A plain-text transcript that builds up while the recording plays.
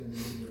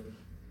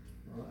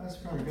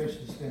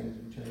congregation to stand as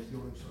we change the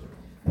order of service.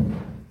 You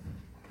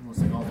want to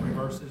sing all 3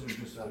 verses or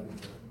just That'd be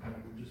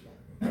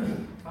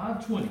fine.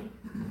 520?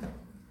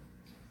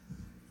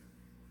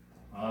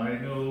 I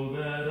know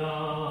that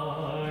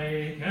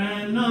I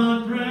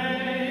cannot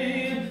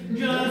pray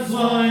just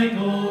like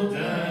old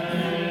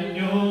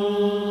Daniel.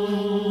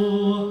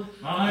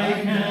 I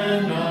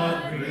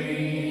cannot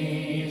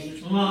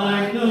preach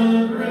like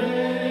the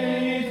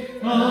great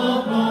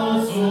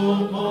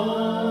Apostle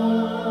Paul.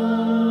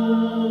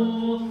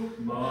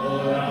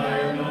 But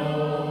I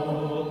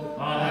know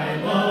I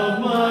love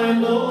my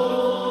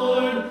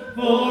Lord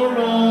for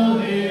all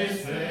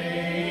His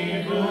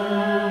favors,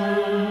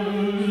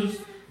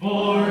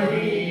 for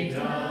He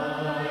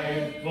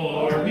died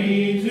for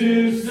me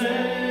to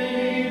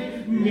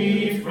save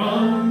me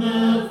from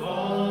the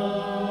fall.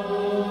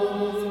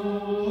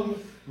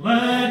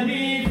 Let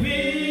me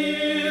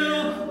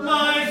feel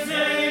my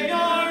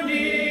Savior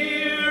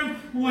near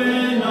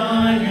when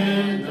I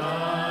am dying.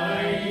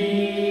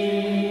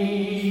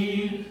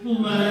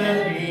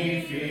 Let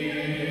me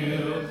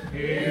feel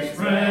His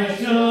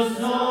precious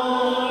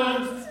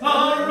arms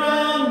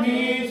around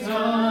me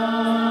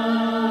tight.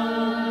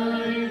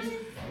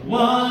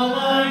 While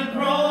I'm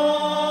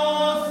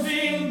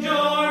crossing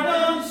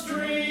Jordan's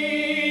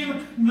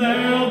stream,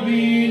 there'll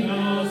be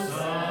no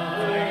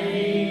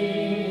sighing.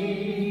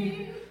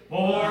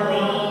 For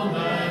on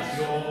that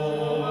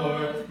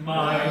shore,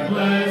 my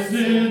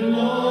blessed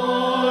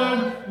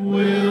Lord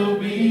will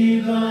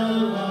be the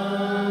light.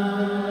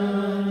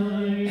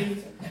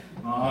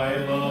 I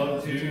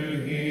love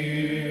to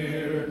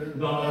hear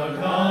the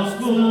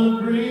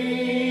gospel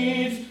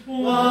preached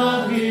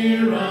while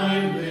here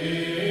I'm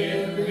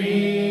living.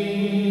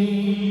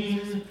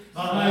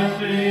 I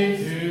think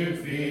to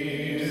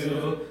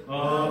feel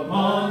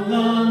upon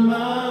the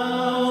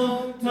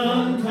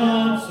mountain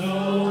top so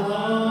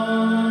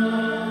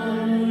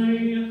high,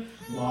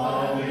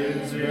 while in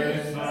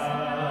this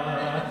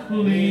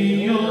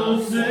valley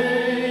of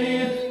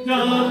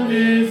Satan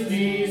is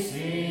deceiving,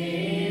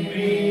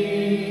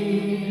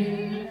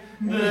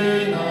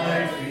 then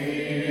I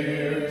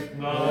fear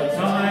the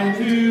time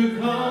to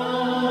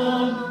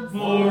come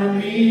for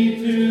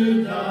me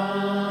to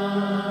die.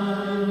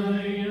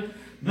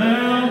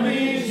 There'll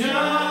be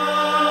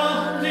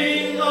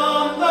shouting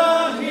on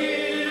the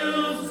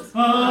hills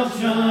of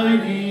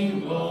shining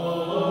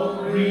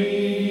glory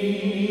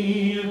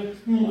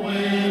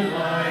when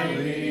I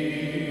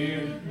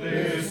leave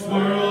this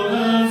world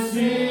of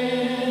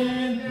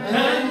sin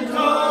and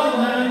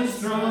toil and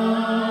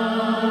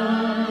strife.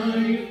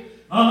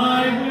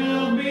 I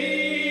will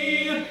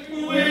be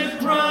with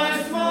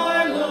Christ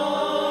my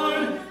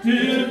Lord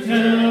to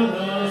tell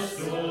the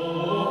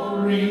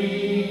story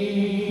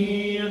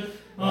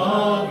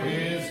of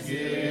His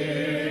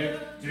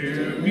gift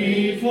to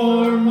me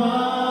for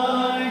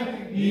my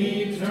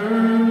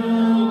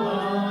eternal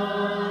life.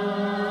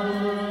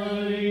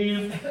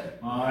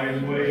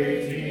 I'm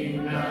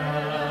waiting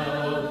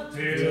now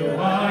till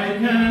I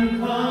can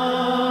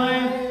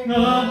climb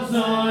up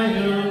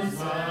Zion's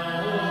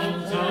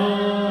mountain.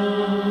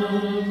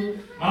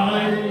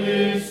 I'm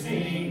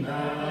listening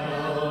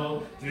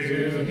now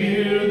to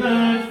hear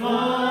that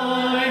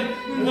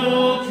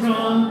final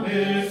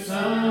trumpet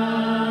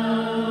sound.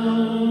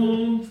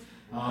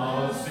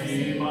 I'll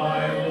see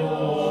my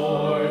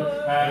Lord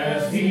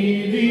as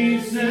He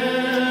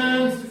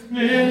descends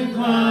in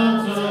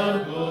clouds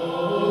of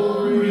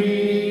glory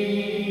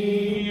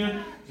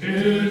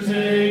to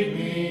take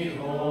me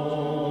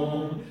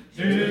home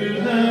to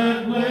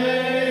that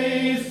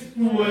place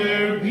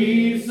where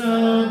peace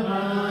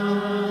abounds.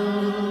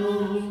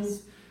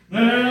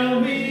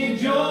 There'll be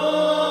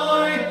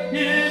joy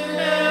in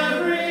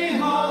every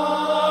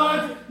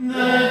heart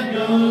that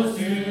goes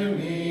to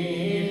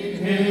meet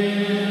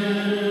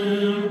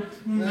Him.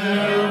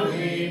 There'll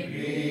be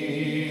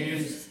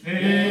peace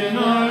in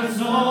our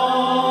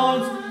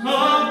songs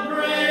of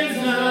praise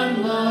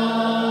and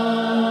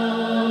love.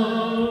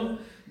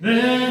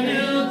 Then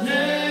He'll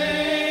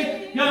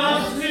take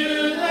us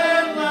to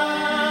that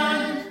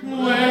land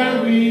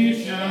where we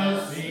shall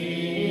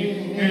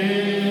see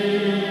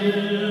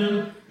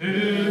Him,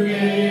 who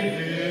gave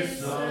His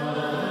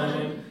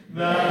Son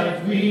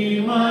that we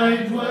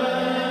might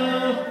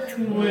dwell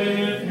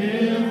with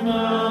Him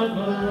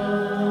above.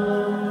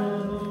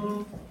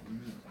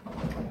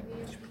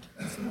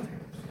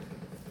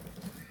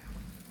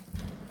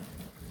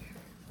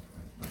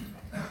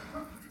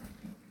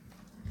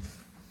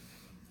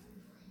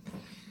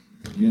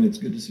 Again, it's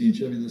good to see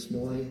each of you this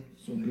morning.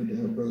 So good to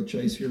have Brother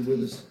Chase here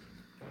with us.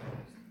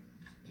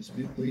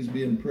 Please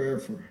be in prayer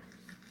for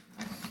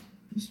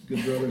this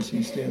good brother as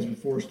he stands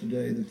before us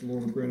today, that the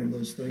Lord will grant him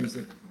those things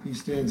that he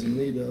stands in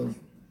need of.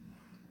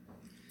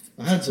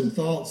 I had some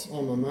thoughts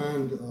on my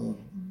mind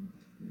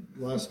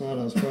last night.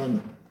 I was trying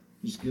to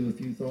just give a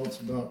few thoughts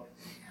about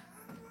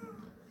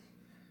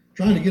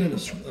trying to get in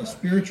a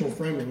spiritual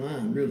frame of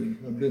mind, really.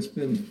 I've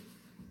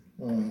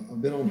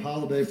been on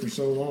holiday for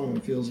so long,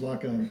 it feels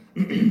like you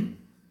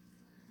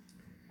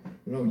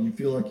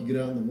feel like you get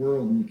out in the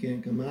world and you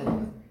can't come out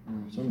of it.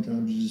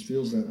 Sometimes it just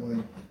feels that way.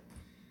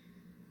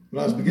 But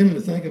I was beginning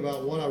to think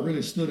about what I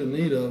really stood in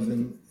need of,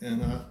 and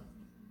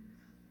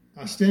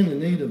I stand in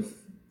need of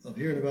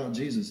hearing about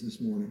Jesus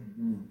this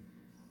morning.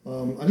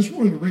 I just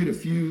wanted to read a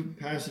few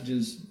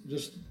passages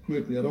just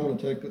quickly. I don't want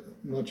to take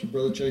much of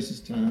Brother Chase's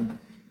time,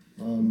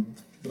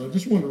 but I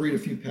just wanted to read a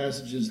few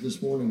passages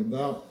this morning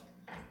about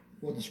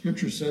what the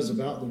Scripture says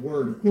about the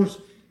Word. Of course,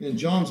 in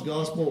John's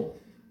Gospel,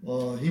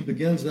 he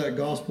begins that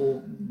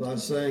Gospel by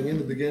saying, in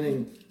the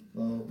beginning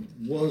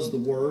was the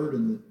Word,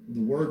 and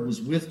the Word was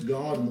with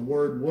God, and the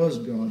Word was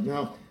God.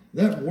 Now,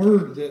 that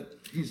Word that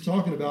he's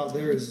talking about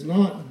there is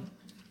not,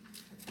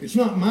 it's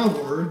not my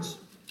words.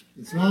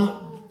 It's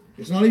not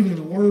even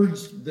the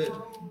words that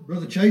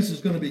Brother Chase is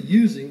going to be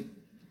using,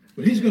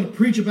 but he's going to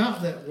preach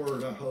about that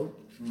Word, I hope.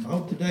 I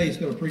hope today he's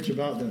going to preach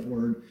about that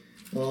Word.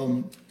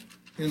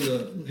 In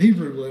the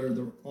Hebrew letter,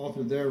 the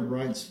author there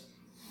writes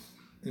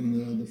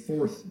in the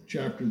 4th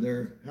chapter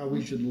there, how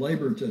we should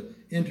labor to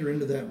enter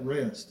into that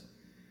rest.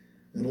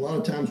 And a lot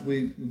of times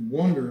we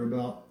wonder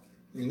about,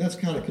 that's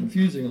kind of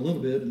confusing a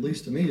little bit, at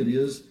least to me it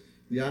is,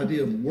 the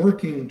idea of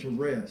working to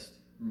rest.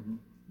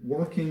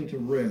 Working to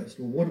rest.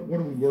 Well, what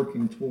are we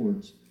working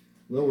towards?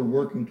 Well, we're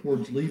working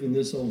towards leaving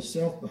this old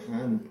self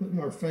behind and putting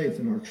our faith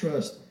and our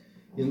trust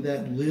in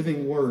that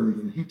living Word.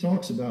 And he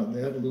talks about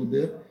that a little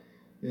bit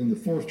in the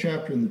 4th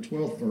chapter in the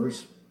 12th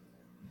verse.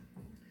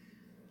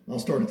 I'll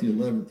start at the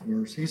 11th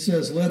verse. He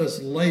says, let us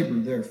labor,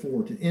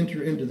 therefore, to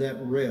enter into that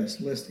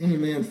rest, lest any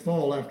man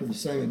fall after the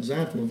same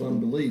example of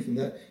unbelief. And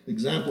that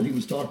example he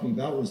was talking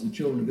about was the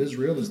children of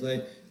Israel as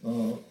they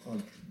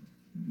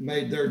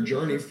made their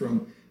journey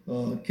from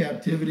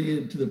captivity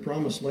into the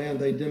promised land.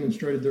 They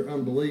demonstrated their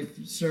unbelief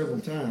several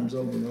times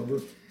over and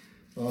over.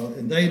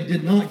 And they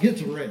did not get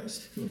to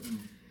rest.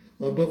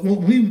 But what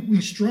we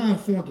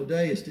strive for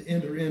today is to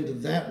enter into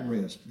that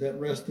rest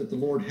that the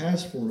Lord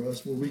has for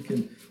us, where we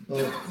can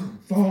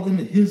fall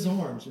into His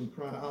arms and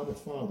cry, Abba,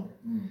 Father.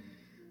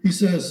 He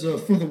says,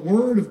 for the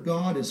Word of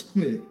God is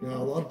quick. Now,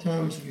 a lot of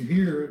times you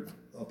hear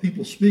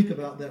people speak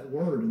about that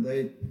Word, and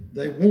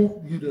they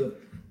want you to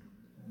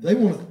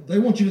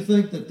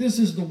think that this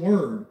is the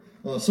Word.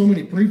 So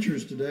many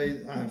preachers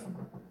today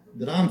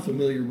that I'm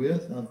familiar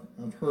with,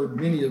 I've heard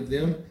many of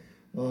them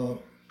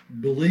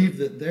believe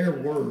that their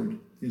Word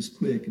is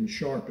quick and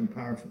sharp and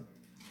powerful.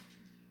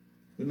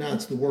 But now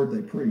it's the Word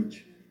they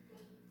preach.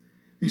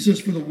 He says,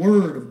 for the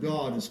Word of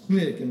God is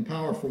quick and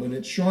powerful, and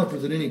it's sharper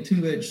than any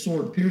two-edged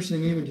sword,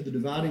 piercing even to the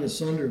dividing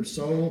asunder of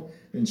soul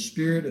and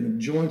spirit and of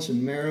joints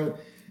and marrow,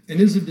 and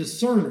is a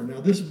discerner.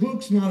 Now, this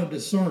book's not a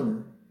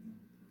discerner,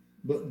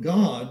 but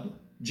God,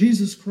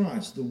 Jesus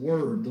Christ, the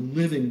Word, the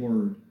living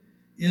Word,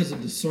 is a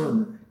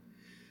discerner.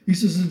 He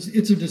says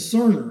it's a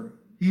discerner.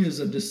 He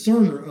is a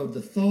discerner of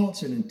the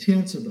thoughts and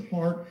intents of the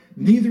heart.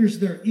 Neither is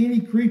there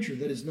any creature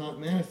that is not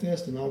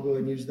manifest, and I'll go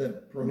ahead and use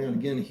that pronoun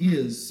again,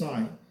 his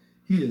sight.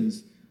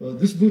 His.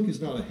 This book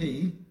is not a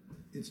he.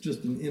 It's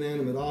just an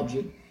inanimate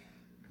object.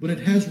 But it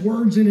has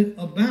words in it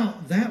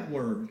about that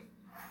Word.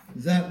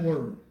 That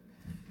Word.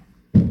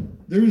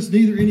 There is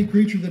neither any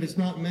creature that is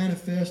not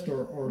manifest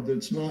or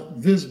that's not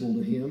visible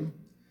to him.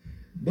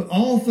 But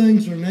all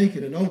things are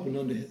naked and open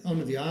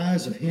under the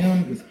eyes of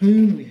him with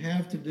whom we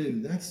have to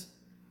do.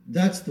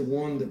 That's the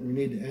one that we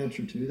need to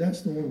answer to.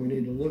 That's the one we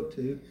need to look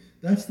to.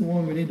 That's the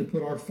one we need to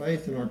put our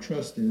faith and our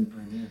trust in.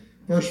 Amen.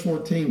 Verse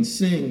 14,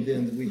 seeing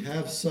then that we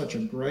have such a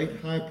great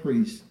high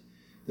priest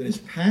that is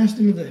passed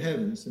into the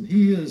heavens, and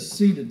he is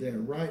seated there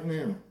right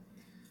now,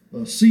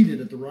 seated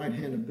at the right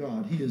hand of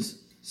God. He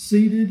is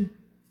seated,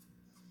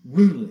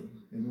 ruling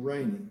and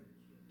reigning.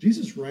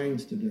 Jesus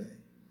reigns today.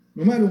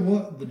 No matter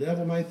what the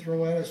devil may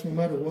throw at us, no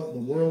matter what the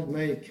world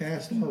may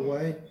cast our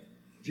way,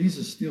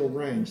 Jesus still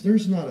reigns.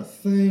 There's not a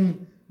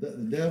thing that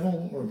the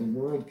devil or the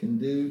world can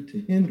do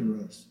to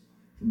hinder us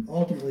from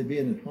ultimately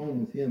being at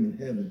home with Him in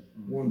heaven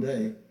one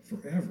day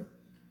forever.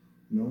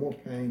 No more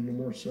pain, no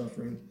more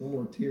suffering, no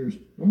more tears,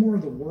 no more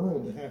of the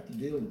world to have to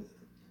deal with.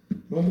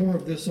 No more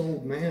of this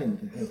old man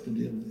to have to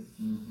deal with.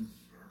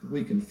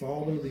 We can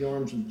fall into the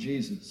arms of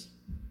Jesus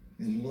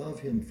and love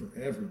Him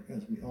forever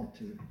as we ought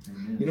to.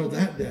 Amen. You know,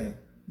 that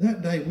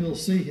day we'll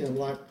see Him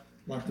like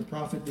the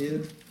prophet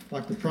did,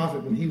 like the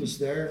prophet when he was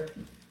there.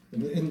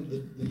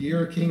 In the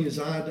year King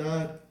Uzziah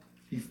died,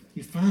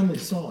 he finally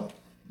saw it.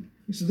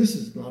 He said, this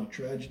is not a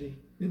tragedy.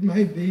 It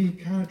may be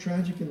kind of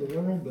tragic in the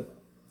world, but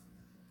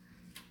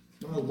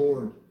my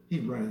Lord, He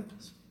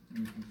reigns.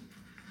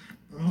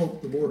 I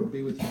hope the Lord will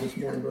be with you this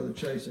morning, Brother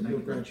Chase, and He'll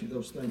grant you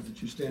those things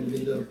that you stand in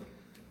need of.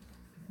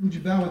 Would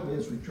you bow with me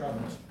as we try to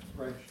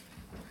pray?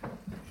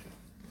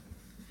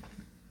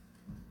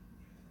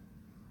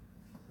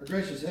 Our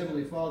gracious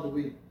Heavenly Father,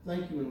 we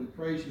thank You and we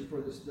praise You for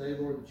this day,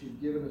 Lord, that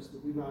You've given us,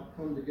 that we might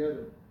come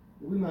together,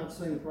 that we might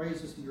sing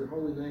praises to Your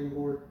holy name,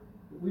 Lord,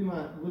 that we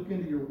might look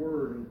into Your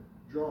word and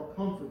draw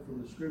comfort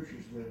from the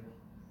Scriptures there.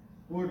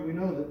 Lord, we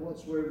know that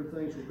whatsoever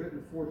things were written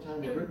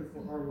aforetime were written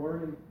for our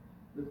learning,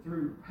 that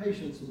through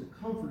patience and the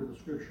comfort of the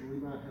Scripture we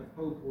might have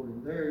hope, Lord,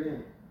 and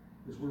therein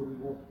is where we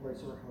want to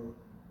place our hope.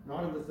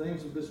 Not in the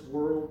things of this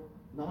world,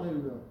 not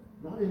in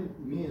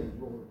men,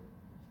 Lord,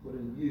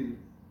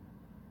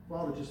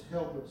 Father, just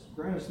help us.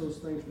 Grant us those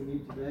things we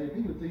need today.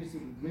 Be with these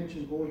that we've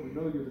mentioned, Lord. We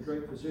know you're the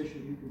great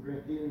physician. You can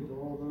grant healing to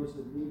all those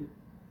that need it.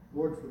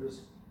 Lord, for this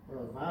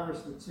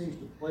virus that seems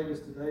to plague us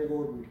today,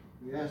 Lord,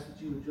 we ask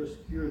that you would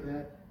just cure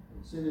that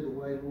and send it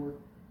away, Lord.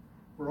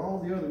 For all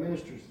the other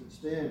ministers that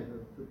stand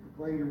to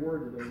proclaim your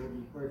word today, Lord,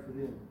 we pray for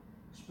them.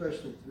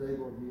 Especially today,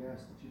 Lord, we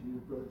ask that you be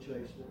with Brother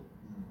Chase, Lord.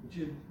 That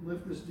you'd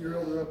lift this dear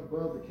elder up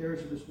above the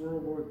cares of this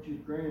world, Lord, that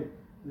you'd grant him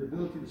the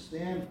ability to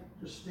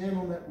stand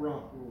on that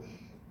rock, Lord,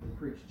 and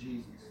preach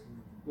Jesus.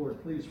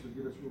 Lord, please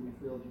forgive us where we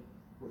failed you.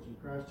 For it's in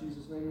Christ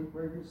Jesus' name we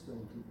pray these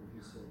things for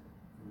his sake.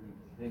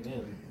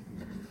 Amen.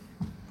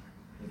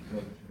 Thank you,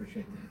 Coach.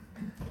 Appreciate that.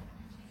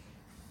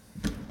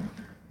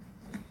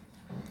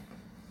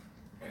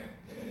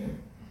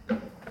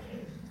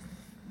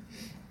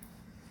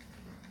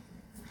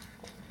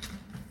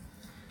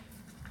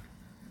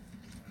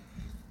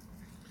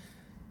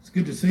 It's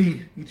good to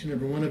see each and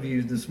every one of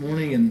you this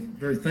morning, and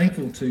very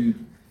thankful to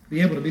be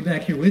able to be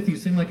back here with you.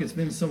 It seems like it's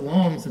been so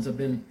long since I've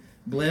been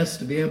blessed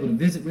to be able to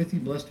visit with you,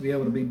 blessed to be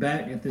able to be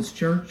back at this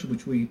church,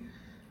 which we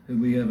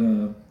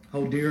have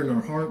hold dear in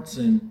our hearts.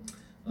 And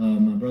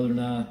my brother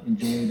and I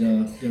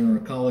enjoyed during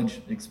our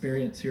college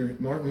experience here at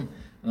Martin.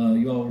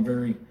 You all were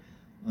very,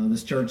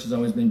 this church has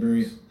always been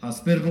very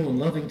hospitable and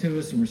loving to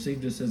us and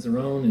received us as their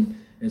own and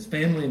as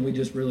family, and we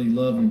just really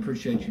love and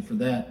appreciate you for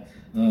that.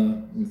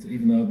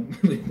 Even though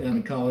I've been down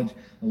to college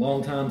a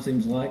long time,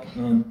 seems like.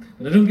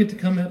 But I don't get to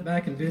come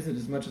back and visit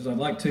as much as I'd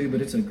like to, but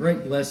it's a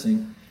great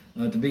blessing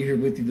to be here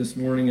with you this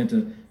morning and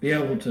to be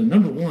able to,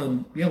 number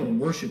one, be able to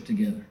worship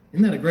together.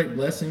 Isn't that a great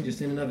blessing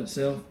just in and of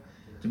itself?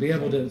 To be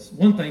able to, it's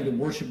one thing to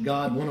worship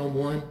God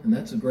one-on-one, and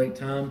that's a great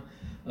time,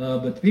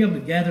 but to be able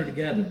to gather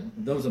together,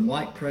 those of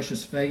like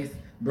precious faith,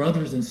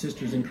 brothers and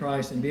sisters in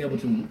Christ, and be able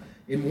to,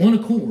 in one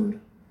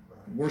accord,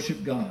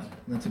 worship God.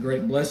 That's a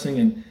great blessing,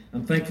 and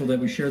I'm thankful that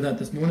we share that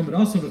this morning, but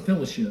also the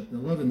fellowship, the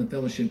love and the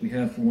fellowship we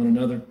have for one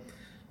another.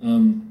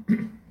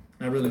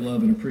 I really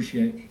love and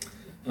appreciate.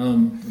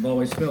 I've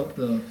always felt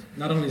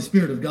not only the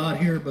Spirit of God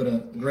here, but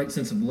a great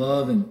sense of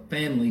love and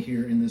family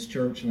here in this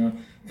church, and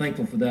I'm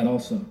thankful for that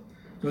also.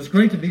 So it's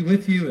great to be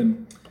with you,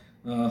 and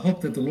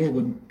hope that the Lord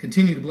would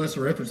continue to bless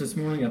our efforts this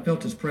morning. I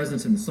felt His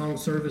presence in the song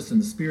service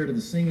and the spirit of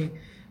the singing,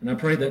 and I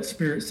pray that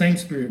same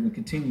Spirit would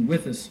continue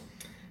with us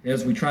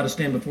as we try to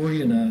stand before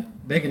you, and I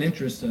beg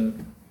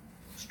an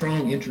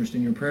strong interest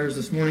in your prayers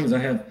this morning, as I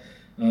have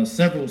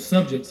several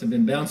subjects have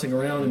been bouncing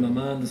around in my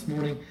mind this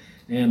morning,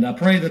 and I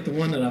pray that the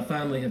one that I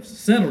finally have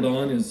settled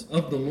on is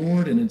of the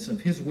Lord, and it's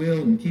of His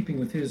will, and keeping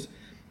with His,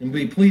 and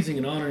be pleasing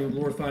and honoring and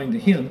glorifying to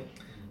Him,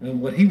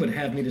 and what He would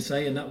have me to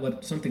say, and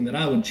not something that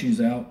I would choose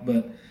out.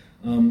 But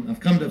I've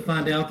come to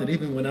find out that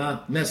even when I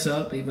mess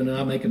up, even when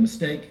I make a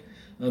mistake,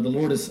 the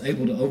Lord is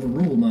able to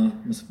overrule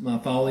my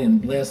folly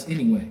and bless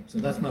anyway. So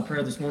that's my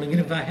prayer this morning. And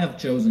if I have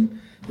chosen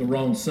the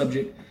wrong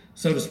subject,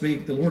 so to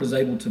speak, the Lord is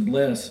able to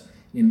bless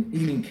in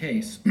any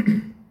case.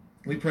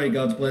 We pray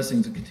God's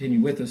blessings to continue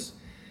with us.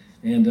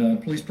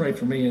 And please pray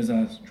for me as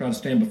I try to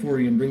stand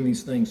before you and bring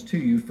these things to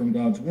you from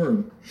God's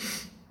Word.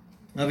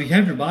 Now, if you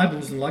have your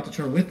Bibles and would like to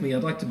turn with me,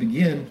 I'd like to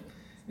begin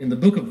in the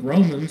book of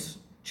Romans,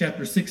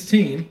 chapter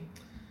 16.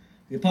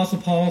 The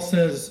Apostle Paul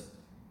says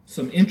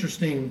some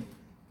interesting,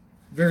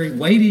 very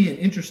weighty and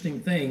interesting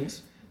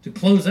things to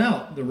close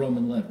out the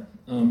Roman letter.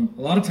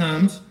 A lot of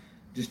times,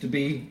 just to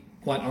be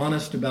quite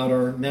honest about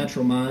our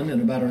natural mind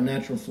and about our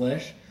natural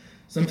flesh,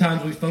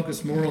 sometimes we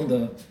focus more on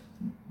the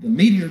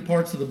meatier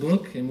parts of the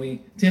book, and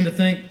we tend to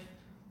think,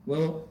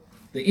 well,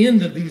 the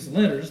end of these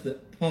letters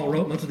that Paul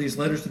wrote, most of these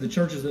letters to the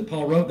churches that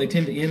Paul wrote, they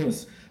tend to end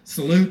with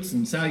salutes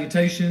and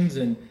salutations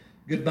and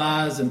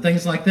goodbyes and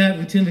things like that.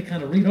 We tend to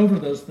kind of read over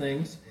those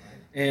things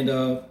and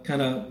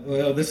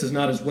this is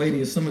not as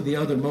weighty as some of the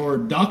other more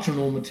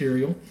doctrinal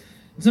material.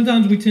 And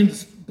sometimes we tend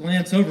to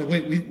glance over.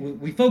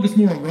 We focus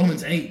more on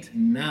Romans 8,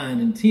 and 9,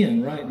 and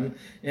 10, right?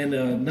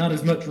 And not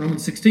as much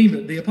Romans 16.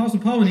 But the Apostle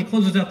Paul, when he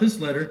closes out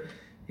this letter,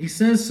 he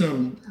says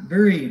some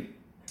very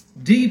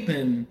deep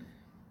and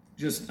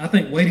just, I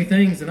think, weighty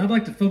things. And I'd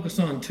like to focus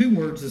on two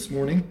words this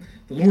morning.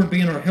 The Lord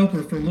being our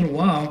helper for a little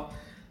while,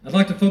 I'd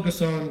like to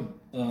focus on,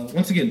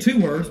 once again, two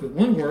words, but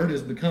one word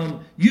has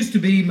used to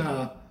be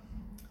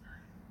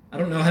I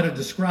don't know how to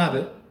describe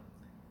it,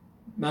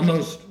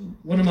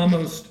 one of my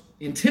most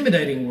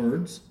intimidating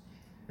words,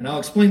 and I'll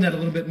explain that a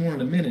little bit more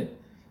in a minute,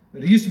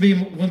 but it used to be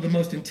one of the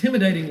most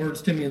intimidating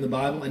words to me in the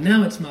Bible, and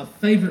now it's my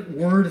favorite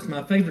word, it's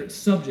my favorite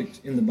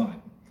subject in the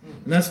Bible,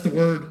 and that's the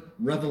word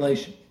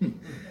revelation.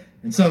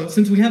 And so,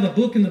 since we have a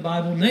book in the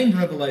Bible named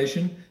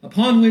Revelation,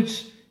 upon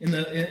which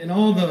in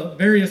all the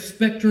various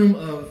spectrum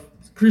of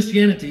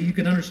Christianity, you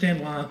can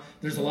understand why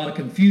there's a lot of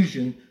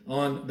confusion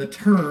on the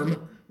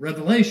term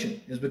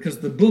Revelation, is because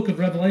the book of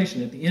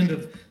Revelation at the end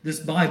of this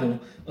Bible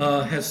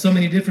has so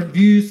many different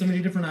views, so many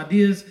different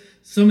ideas,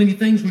 so many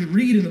things we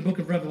read in the book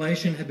of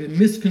Revelation have been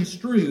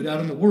misconstrued out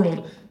in the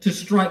world to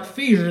strike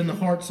fear in the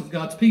hearts of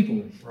God's people.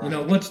 Right. You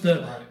know, what's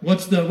the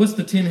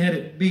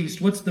 10-headed beast?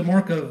 What's the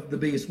mark of the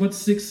beast? What's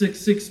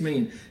 666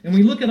 mean? And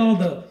we look at all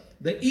the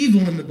the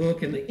evil in the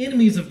book and the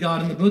enemies of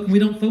God in the book, and we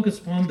don't focus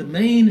upon the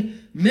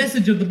main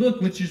message of the book,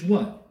 which is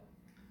what?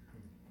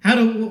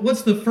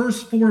 What's the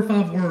first 4 or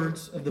 5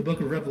 words of the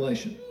book of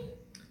Revelation?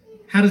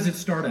 How does it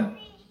start out?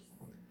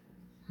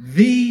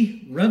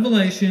 The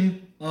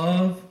revelation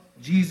of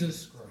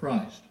Jesus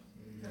Christ.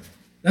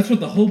 That's what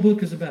the whole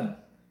book is about.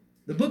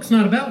 The book's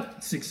not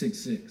about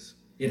 666.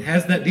 It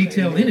has that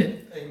detail in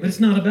it, but it's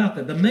not about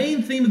that. The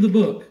main theme of the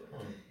book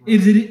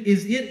is it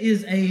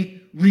is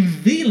a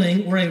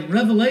revealing or a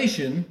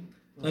revelation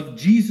of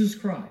Jesus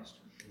Christ.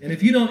 And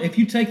if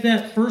you take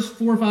that first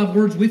 4 or 5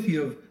 words with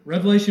you of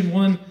Revelation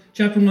 1,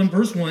 chapter 1,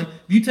 verse 1, if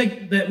you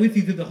take that with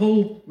you through the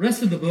whole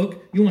rest of the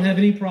book, you won't have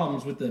any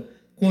problems with the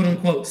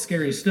quote-unquote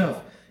scary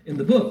stuff in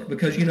the book,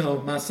 because you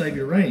know my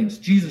Savior reigns.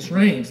 Jesus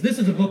reigns. This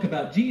is a book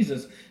about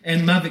Jesus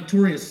and my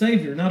victorious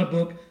Savior, not a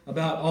book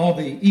about all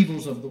the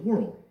evils of the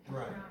world.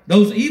 Right.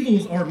 Those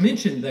evils are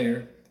mentioned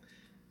there,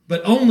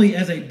 but only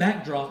as a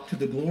backdrop to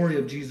the glory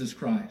of Jesus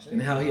Christ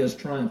and how he has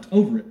triumphed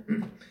over it.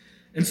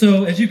 And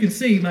so, as you can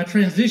see, my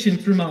transition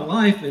through my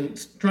life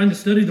and trying to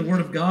study the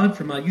Word of God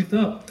from my youth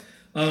up,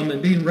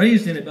 and being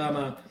raised in it by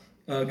my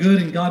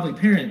good and godly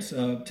parents,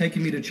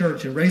 taking me to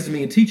church and raising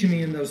me and teaching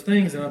me in those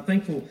things, and I'm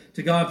thankful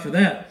to God for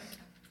that,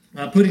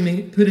 putting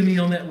me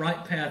on that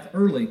right path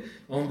early,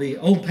 on the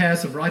old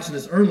paths of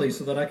righteousness early,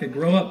 so that I could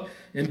grow up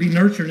and be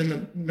nurtured in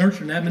the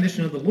nurture and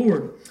admonition of the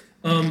Lord.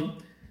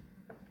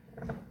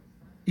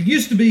 It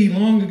used to be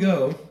long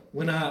ago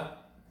when I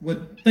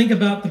would think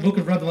about the book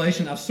of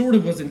Revelation, I sort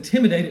of was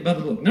intimidated by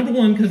the book. Number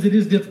one, because it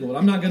is difficult.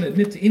 I'm not going to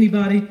admit to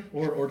anybody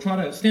or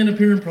try to stand up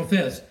here and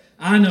profess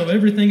I know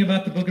everything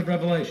about the book of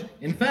Revelation.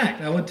 In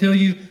fact, I would tell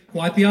you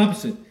quite the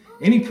opposite.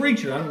 Any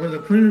preacher, whether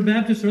Primitive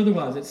Baptist or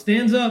otherwise, that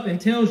stands up and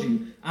tells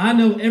you, I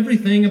know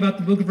everything about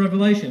the book of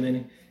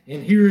Revelation,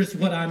 and here's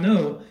what I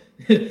know,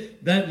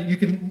 that you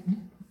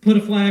can put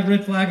a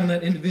red flag on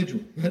that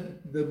individual.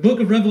 The book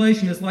of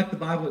Revelation is like the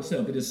Bible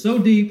itself. It is so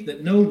deep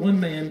that no one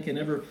man can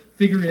ever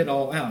figure it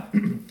all out.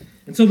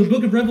 And so the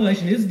book of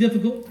Revelation is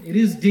difficult, it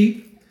is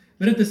deep,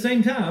 but at the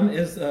same time,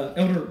 as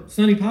Elder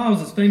Sonny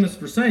Piles is famous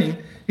for saying,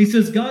 he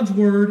says God's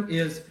word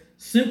is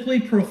simply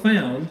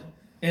profound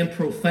and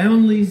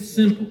profoundly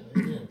simple.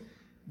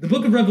 The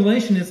book of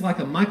Revelation is like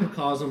a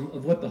microcosm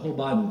of what the whole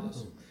Bible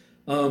is,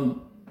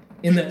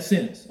 in that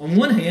sense. On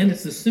one hand,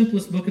 it's the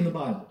simplest book in the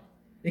Bible.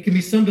 It can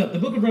be summed up, the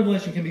book of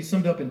Revelation can be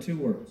summed up in 2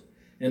 words.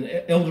 And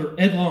Elder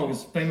Ed Long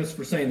is famous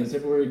for saying this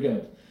everywhere he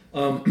goes.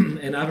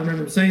 And I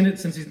remember him saying it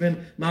since he's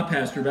been my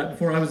pastor, right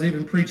before I was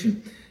even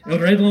preaching.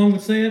 Elder Ed Long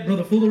would say it,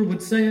 Brother Fuller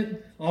would say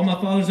it, all my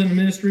fathers in the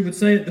ministry would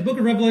say it. The book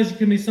of Revelation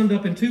can be summed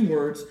up in 2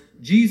 words: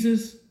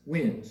 Jesus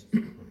wins.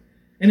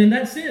 And in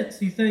that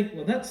sense, you think,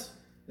 well, that's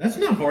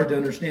not hard to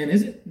understand,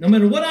 is it? No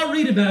matter what I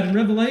read about in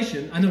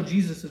Revelation, I know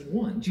Jesus has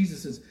won.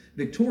 Jesus is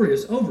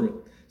victorious over it.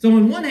 So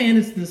on one hand,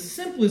 it's the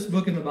simplest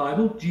book in the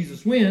Bible,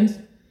 Jesus wins.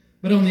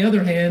 But on the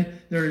other hand,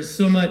 there is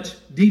so much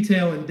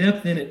detail and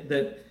depth in it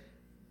that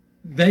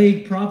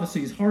vague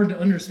prophecies, hard to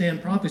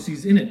understand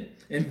prophecies in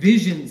it, and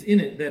visions in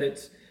it that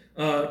it's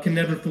can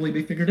never fully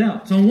be figured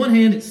out. So on one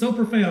hand, it's so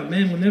profound,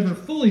 man will never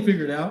fully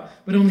figure it out.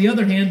 But on the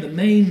other hand, the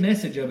main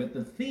message of it,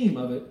 the theme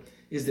of it,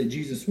 is that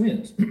Jesus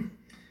wins.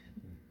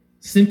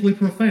 Simply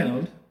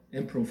profound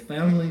and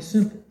profoundly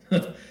simple.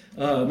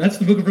 That's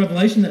the book of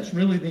Revelation. That's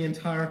really the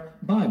entire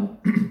Bible.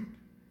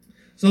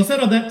 So I said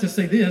all that to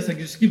say this. I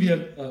can just give you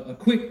a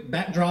quick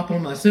backdrop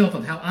on myself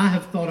of how I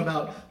have thought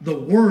about the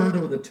word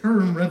or the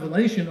term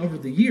revelation over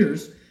the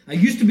years. I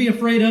used to be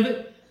afraid of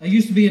it. I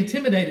used to be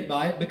intimidated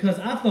by it because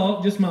I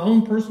thought, just my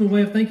own personal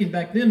way of thinking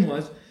back then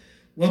was,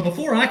 well,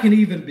 before I can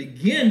even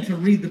begin to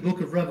read the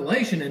book of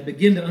Revelation and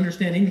begin to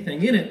understand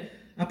anything in it,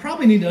 I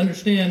probably need to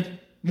understand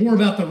more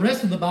about the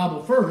rest of the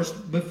Bible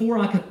first before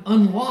I can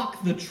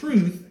unlock the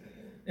truth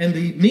and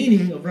the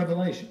meaning of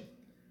Revelation.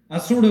 I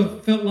sort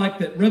of felt like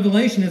that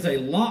Revelation is a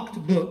locked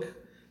book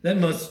that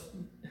must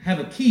have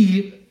a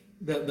key,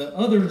 the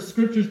other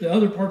scriptures, the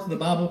other parts of the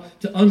Bible,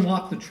 to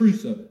unlock the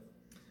truths of it.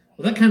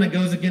 Well, that kind of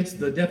goes against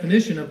the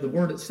definition of the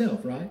word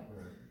itself, right?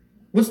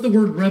 What's the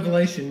word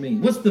revelation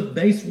mean? What's the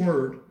base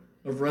word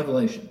of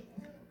revelation?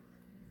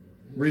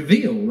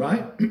 Reveal,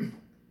 right?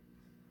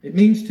 It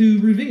means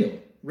to reveal.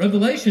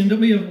 Revelation,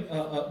 don't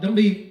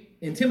be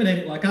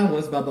intimidated like I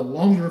was by the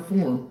longer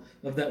form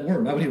of that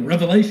word. I would hear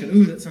revelation.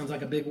 Ooh, that sounds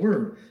like a big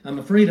word. I'm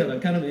afraid of it.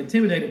 I'm kind of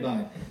intimidated by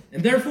it.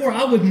 And therefore,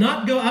 I would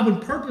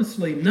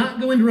purposely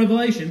not go into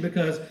Revelation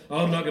because,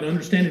 I'm not going to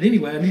understand it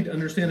anyway. I need to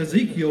understand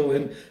Ezekiel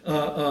and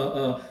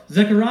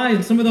Zechariah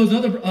and some of those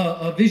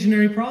other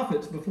visionary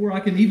prophets before I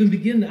can even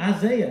begin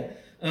Isaiah,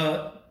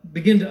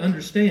 begin to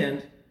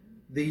understand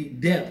the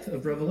depth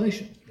of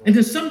Revelation. And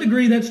to some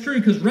degree, that's true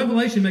because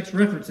Revelation makes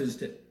references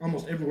to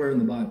almost everywhere in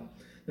the Bible.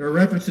 There are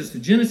references to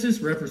Genesis,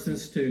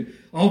 references to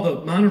all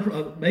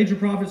the major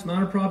prophets,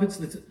 minor prophets.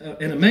 It's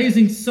an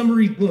amazing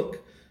summary book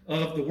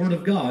of the Word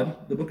of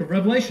God, the book of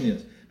Revelation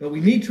is. But we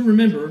need to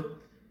remember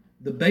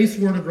the base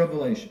word of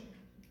Revelation.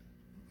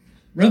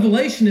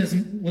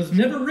 Revelation was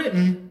never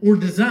written or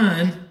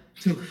designed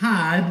to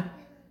hide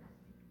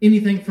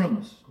anything from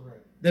us.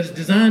 Correct. that is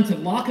designed to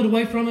lock it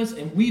away from us,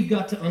 and we've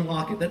got to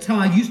unlock it. That's how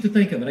I used to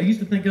think of it. I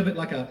used to think of it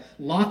like a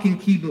lock and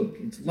key book.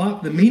 It's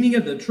locked. The meaning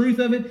of the truth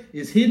of it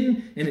is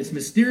hidden, and it's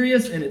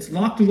mysterious, and it's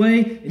locked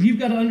away, and you've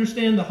got to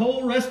understand the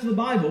whole rest of the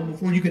Bible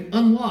before you can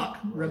unlock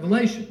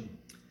Revelation.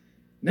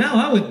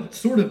 Now I would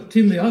sort of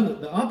tend the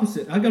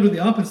opposite. I go to the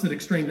opposite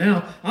extreme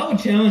now. I would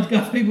challenge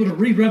God's people to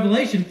read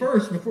Revelation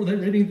first before they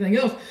read anything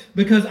else,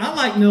 because I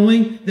like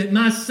knowing that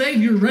my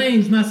Savior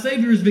reigns, my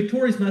Savior is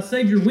victorious, my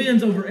Savior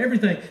wins over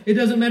everything. It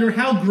doesn't matter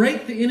how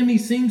great the enemy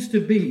seems to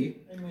be,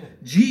 Amen.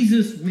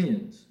 Jesus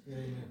wins.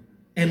 Amen.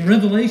 And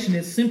Revelation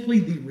is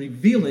simply the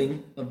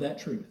revealing of that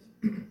truth.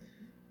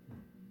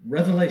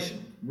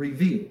 Revelation,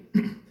 reveal.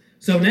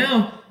 So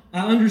now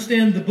I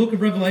understand the book of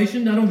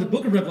Revelation, not only the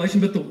book of Revelation,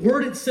 but the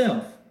word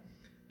itself,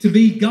 to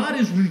be God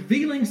is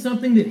revealing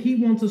something that he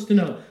wants us to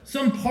know.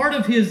 Some part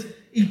of his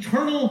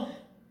eternal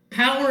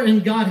power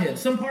and Godhead,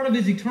 some part of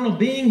his eternal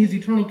being, his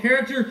eternal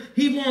character,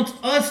 he wants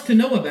us to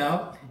know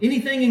about.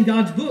 Anything in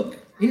God's book,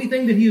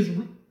 anything that he has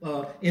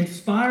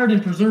inspired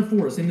and preserved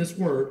for us in this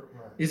word,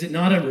 is it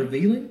not a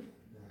revealing?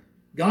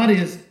 God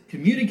is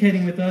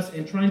communicating with us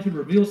and trying to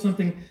reveal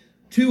something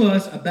to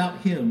us about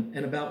him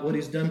and about what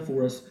he's done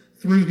for us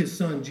through his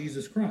son,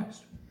 Jesus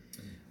Christ.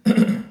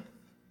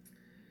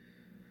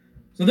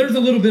 So there's a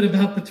little bit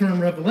about the term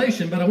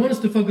revelation, but I want us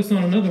to focus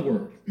on another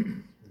word.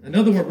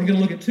 Another word. We're going to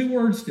look at two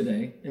words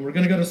today, and we're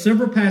going to go to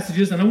several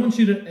passages, and I want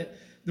you to,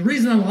 the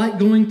reason I like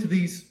going to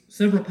these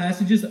several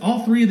passages,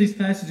 all three of these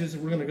passages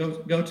that we're going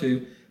to go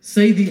to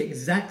say the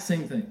exact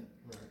same thing.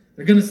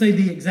 They're going to say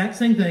the exact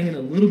same thing in a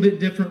little bit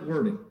different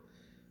wording.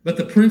 But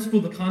the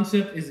principle, the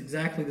concept is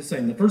exactly the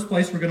same. The first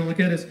place we're going to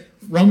look at is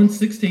Romans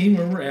 16,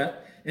 where we're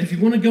at. And if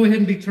you want to go ahead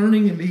and be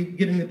turning and be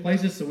getting the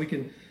places so we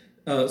can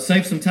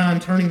save some time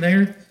turning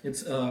there,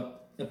 it's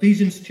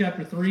Ephesians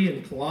chapter 3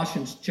 and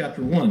Colossians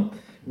chapter 1.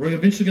 We're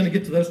eventually going to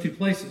get to those two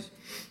places.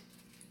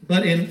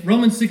 But in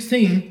Romans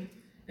 16,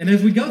 and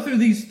as we go through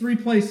these three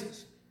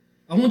places,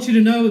 I want you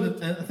to know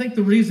that I think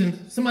the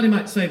reason, somebody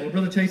might say, well,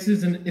 Brother Chase,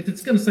 if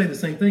it's going to say the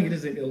same thing, it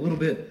is a little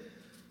bit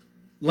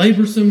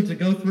laborsome to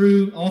go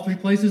through all three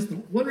places.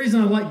 One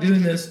reason I like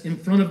doing this in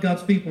front of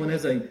God's people and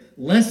as a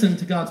lesson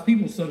to God's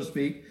people, so to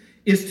speak,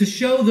 is to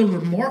show the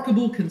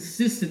remarkable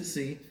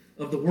consistency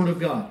of the Word of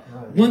God.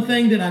 Right. One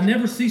thing that I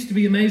never cease to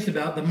be amazed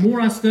about, the more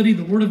I study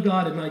the Word of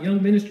God in my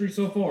young ministry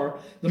so far,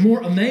 the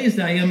more amazed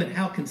I am at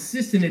how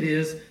consistent it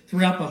is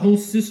throughout the whole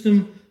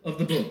system of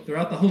the book.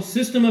 Throughout the whole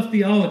system of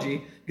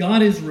theology,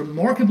 God is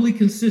remarkably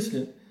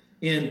consistent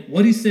in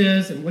what he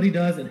says and what he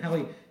does and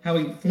how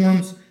he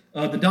forms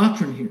the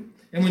doctrine here.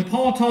 And when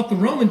Paul taught the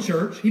Roman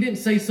church, he didn't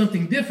say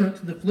something different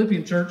to the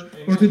Philippian church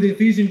or to the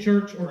Ephesian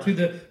church or to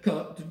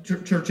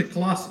the church at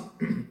Colossae.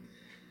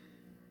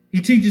 He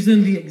teaches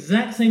them the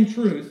exact same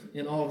truth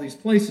in all of these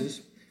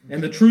places,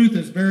 and the truth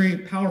is very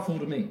powerful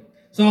to me.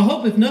 So I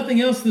hope, if nothing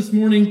else this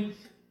morning,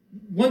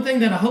 one thing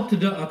that I hope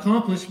to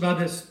accomplish by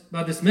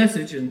this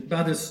message and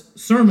by this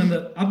sermon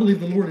that I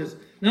believe the Lord has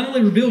not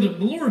only revealed it,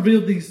 the Lord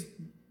revealed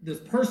this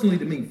personally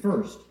to me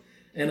first.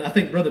 And I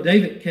think Brother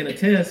David can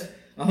attest.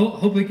 I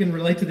hope we can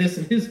relate to this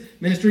in his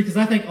ministry, because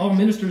I think all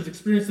ministers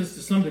experience this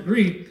to some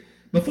degree.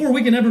 Before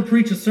we can ever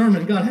preach a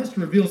sermon, God has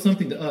to reveal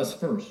something to us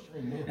first.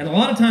 Amen. And a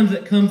lot of times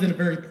that comes in a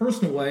very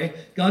personal way.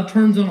 God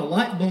turns on a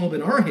light bulb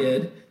in our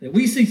head that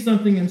we see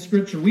something in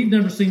Scripture we've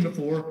never seen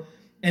before,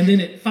 and then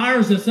it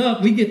fires us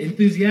up. We get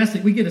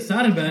enthusiastic. We get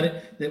excited about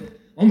it. That,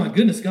 oh my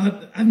goodness,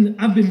 God,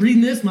 I've been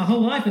reading this my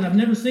whole life, and I've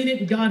never seen it,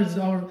 and God has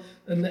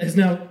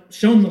now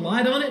shown the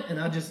light on it, and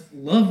I just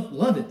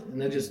love it.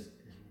 And I just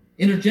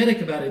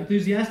energetic about it,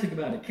 enthusiastic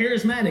about it,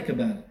 charismatic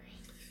about it.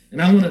 And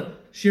I want to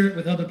share it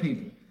with other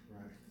people.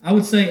 I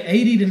would say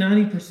 80 to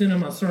 90% of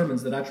my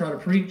sermons that I try to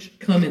preach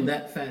come in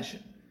that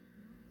fashion.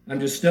 I'm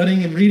just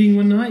studying and reading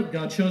one night.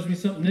 God shows me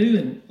something new,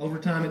 and over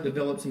time it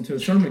develops into a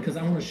sermon because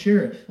I want to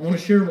share it. I want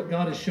to share what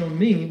God has shown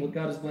me, what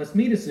God has blessed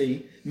me to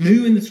see,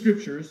 new in the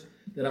Scriptures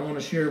that I want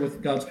to share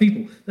with God's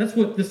people. That's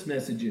what this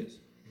message is.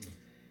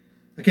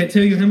 I can't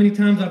tell you how many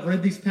times I've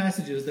read these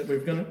passages that we're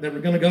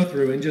going to go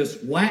through and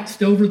just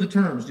waxed over the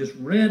terms, just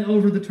read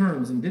over the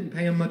terms and didn't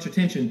pay them much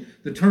attention.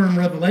 The term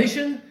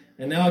revelation,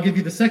 and now I'll give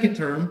you the second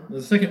term,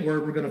 the second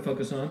word we're going to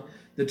focus on,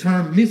 the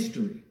term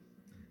mystery.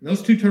 And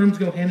those two terms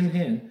go hand in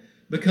hand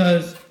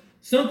because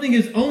something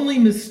is only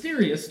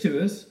mysterious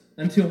to us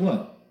until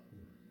what?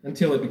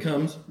 Until it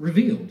becomes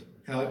revealed,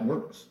 how it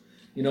works.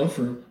 You know,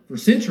 for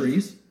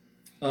centuries,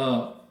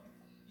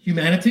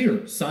 humanity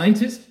or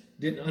scientists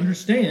didn't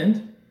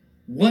understand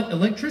what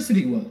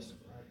electricity was.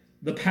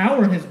 The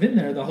power has been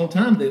there the whole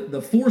time.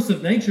 The force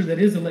of nature that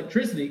is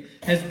electricity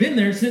has been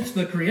there since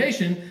the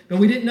creation, but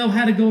we didn't know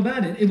how to go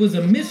about it. It was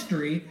a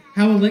mystery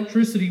how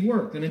electricity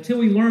worked. And until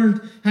we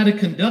learned how to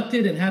conduct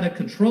it and how to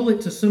control it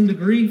to some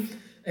degree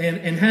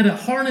and how to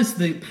harness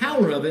the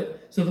power of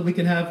it so that we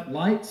can have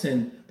lights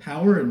and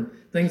power and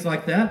things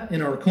like that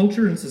in our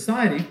culture and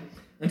society,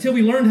 until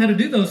we learned how to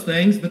do those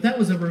things, but that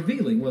was a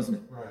revealing, wasn't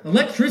it? Right.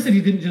 Electricity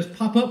didn't just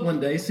pop up one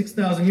day,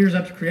 6,000 years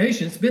after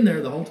creation. It's been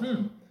there the whole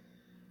time.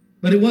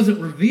 but it wasn't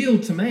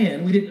revealed to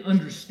man. We didn't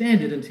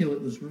understand it until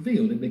it was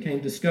revealed. It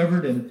became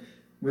discovered and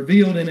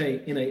revealed in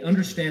a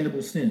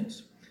understandable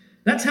sense.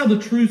 That's how the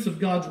truths of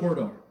God's Word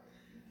are.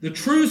 The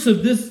truths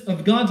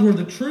of God's Word,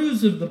 the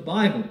truths of the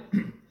Bible,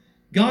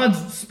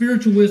 God's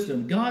spiritual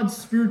wisdom, God's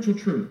spiritual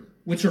truth,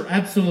 which are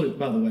absolute,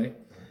 by the way.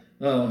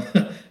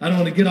 I don't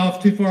want to get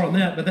off too far on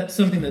that, but that's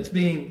something that's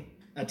being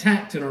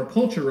attacked in our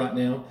culture right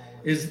now,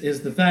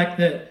 is the fact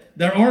that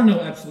there are no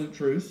absolute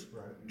truths.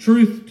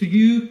 Truth to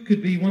you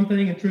could be one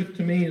thing, and truth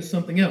to me is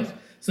something else.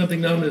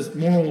 Something known as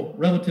moral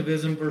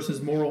relativism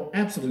versus moral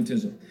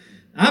absolutism.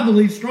 I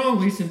believe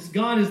strongly, since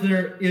God is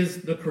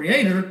the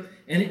creator,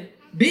 and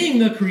being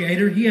the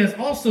creator, he has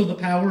also the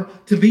power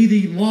to be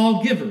the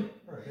lawgiver.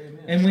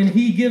 And when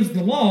he gives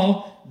the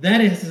law,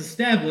 that has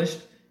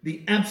established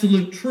the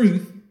absolute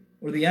truth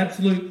or the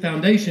absolute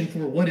foundation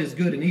for what is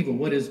good and evil,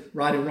 what is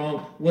right and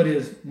wrong, what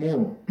is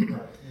moral.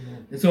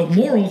 And so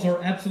morals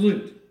are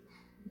absolute.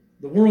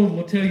 The world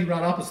will tell you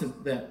right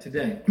opposite that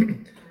today.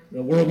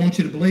 The world wants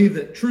you to believe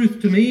that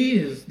truth to me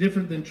is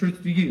different than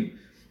truth to you.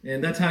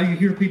 And that's how you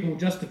hear people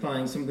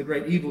justifying some of the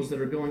great evils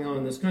that are going on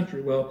in this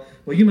country. Well,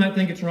 you might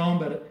think it's wrong,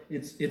 but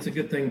it's a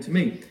good thing to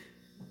me.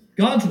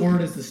 God's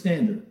Word is the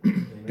standard.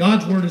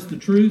 God's Word is the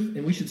truth,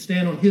 and we should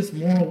stand on his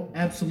moral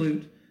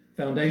absolute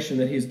foundation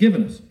that he has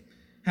given us.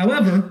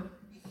 However,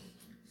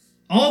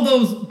 all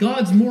those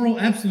God's moral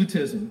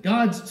absolutism,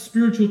 God's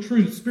spiritual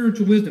truth,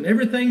 spiritual wisdom,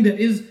 everything that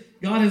is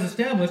God has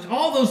established,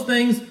 all those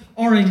things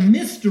are a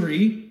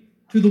mystery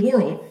to the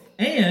world,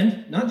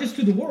 and not just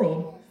to the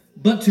world,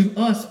 but to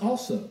us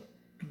also.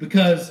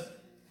 Because if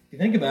you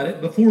think about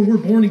it, before we're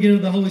born again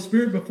of the Holy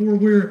Spirit, before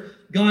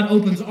God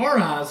opens our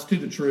eyes to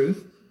the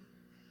truth,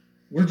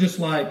 we're just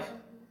like,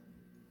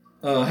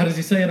 how does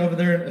he say it over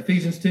there in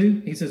Ephesians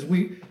 2? He says,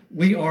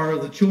 we are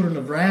the children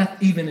of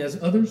wrath, even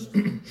as others.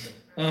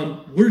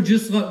 We're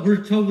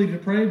totally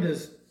depraved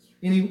as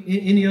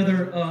any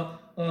other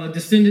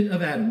descendant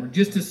of Adam. We're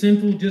just as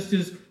sinful, just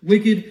as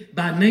wicked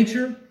by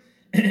nature.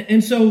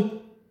 And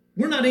so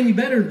we're not any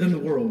better than the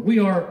world. We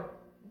are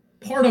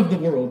part of the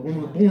world when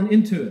we're born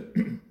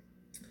into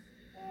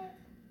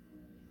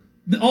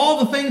it.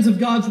 All the things of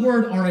God's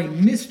Word are a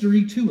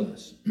mystery to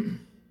us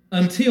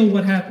until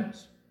what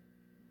happens?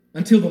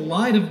 Until the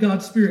light of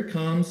God's Spirit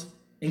comes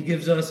and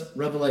gives us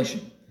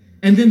revelation.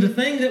 And then the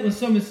thing that was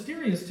so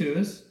mysterious to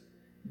us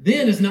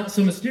then is not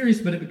so mysterious,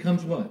 but it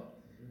becomes what?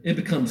 It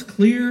becomes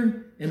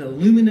clear and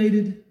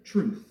illuminated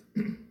truth.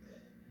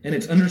 And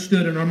it's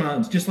understood in our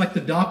minds, just like the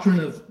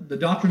doctrines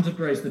of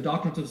grace, the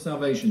doctrines of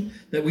salvation,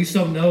 that we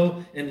so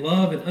know and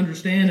love and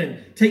understand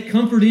and take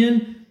comfort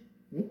in.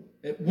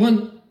 At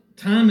one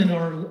time in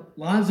our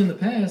lives in the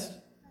past,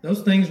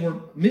 those things were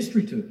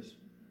mystery to us.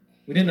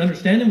 We didn't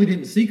understand them. We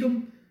didn't seek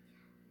them.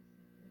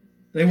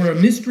 They were a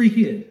mystery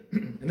hid.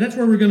 And that's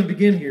where we're going to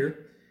begin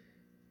here.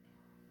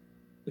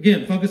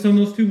 Again, focus on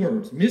those two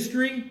words,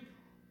 mystery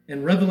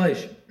and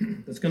revelation.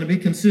 That's going to be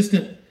a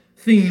consistent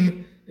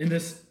theme in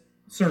this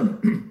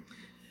sermon.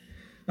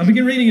 I'll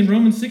begin reading in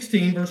Romans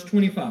 16, verse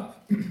 25.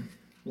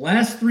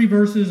 Last three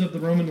verses of the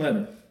Roman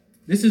letter.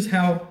 This is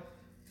how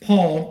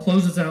Paul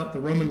closes out the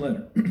Roman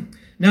letter.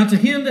 Now to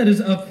him that is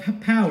of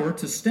power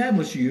to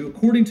establish you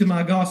according to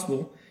my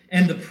gospel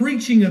and the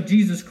preaching of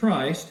Jesus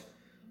Christ,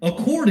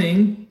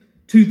 according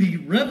to the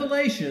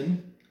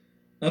revelation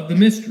of the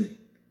mystery.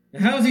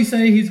 Now how does he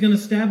say he's going to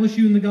establish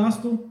you in the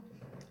gospel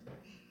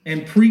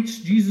and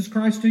preach Jesus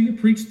Christ to you?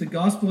 Preach the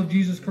gospel of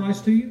Jesus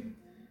Christ to you?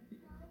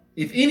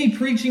 If any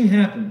preaching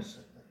happens,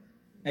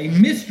 a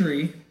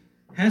mystery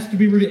has to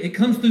be revealed. It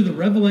comes through the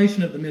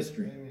revelation of the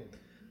mystery.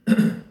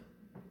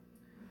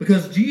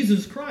 Because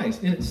Jesus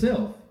Christ in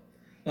itself,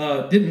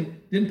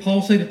 didn't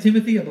Paul say to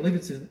Timothy, I believe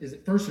is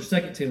it 1st or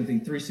 2nd Timothy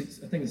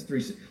 3:6, I think it's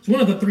 3:6. It's one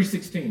of the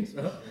 3:16s,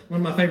 one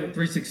of my favorite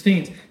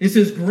 3:16s. It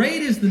says,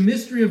 great is the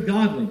mystery of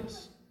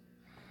godliness,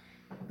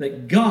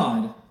 that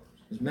God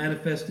is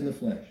manifest in the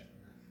flesh.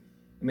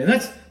 I mean,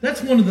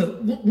 that's one of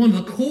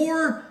the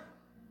core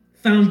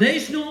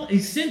foundational,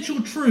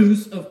 essential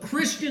truths of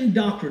Christian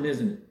doctrine,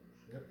 isn't it?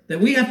 Yep. That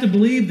we have to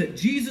believe that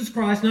Jesus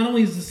Christ not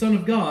only is the Son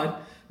of God,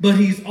 but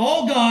he's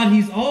all God,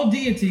 he's all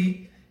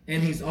deity,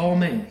 and he's all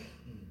man.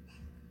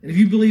 And if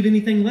you believe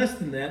anything less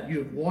than that, you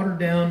have watered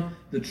down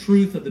the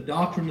truth of the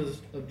doctrine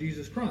of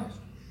Jesus Christ.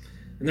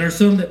 And there are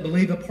some that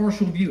believe a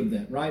partial view of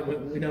that, right?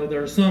 We know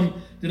there are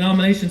some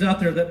denominations out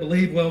there that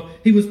believe, well,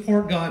 he was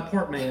part God,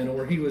 part man,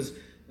 or he was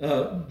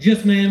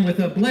just man with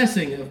a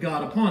blessing of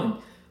God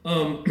upon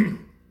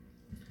him.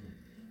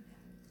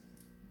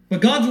 But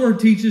God's Word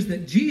teaches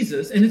that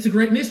Jesus, and it's a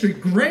great mystery,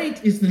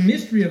 great is the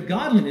mystery of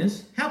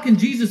godliness. How can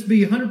Jesus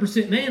be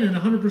 100% man and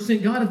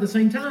 100% God at the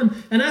same time?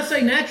 And I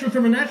say natural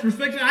from a natural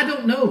perspective, I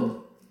don't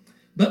know.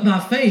 But by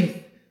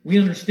faith, we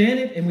understand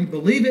it and we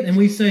believe it and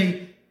we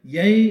say,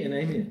 yea and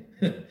amen.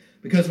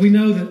 Because we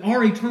know that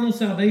our eternal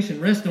salvation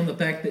rests on the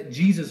fact that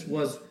Jesus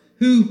was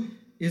who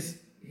he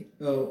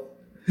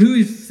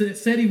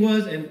said he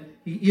was, and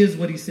he is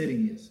what he said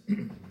he is.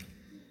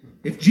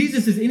 If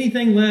Jesus is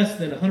anything less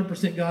than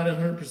 100% God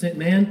and 100%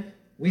 man,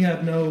 we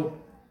have no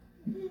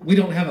we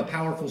don't have a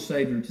powerful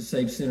Savior to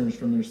save sinners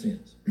from their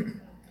sins.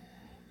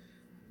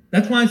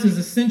 That's why it's an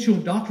essential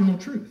doctrinal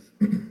truth.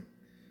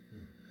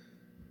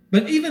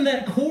 But even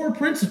that core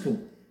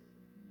principle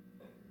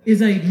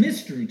is a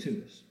mystery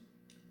to us.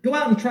 Go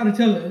out and try to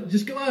tell it.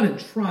 Just go out and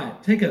try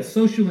it. Take a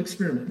social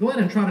experiment. Go out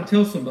and try to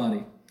tell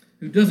somebody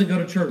who doesn't go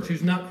to church,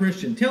 who's not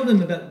Christian. Tell them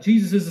that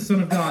Jesus is the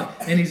Son of God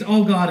and He's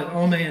all God and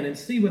all man, and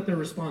see what their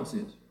response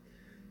is.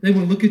 They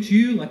will look at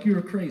you like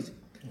you're crazy.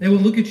 They will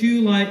look at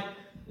you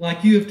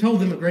like you have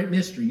told them a great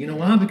mystery. You know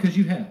why? Because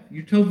you have.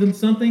 You told them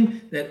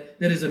something that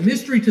is a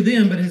mystery to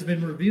them, but has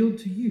been revealed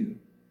to you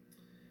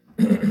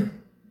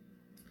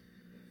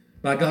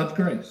by God's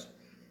grace.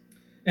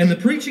 And the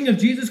preaching of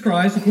Jesus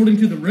Christ, according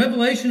to the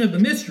revelation of the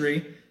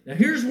mystery. Now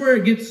here's where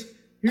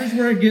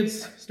it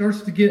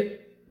starts to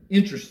get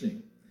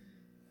interesting.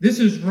 This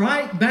is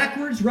right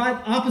backwards,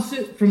 right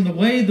opposite from the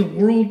way the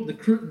world,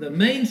 the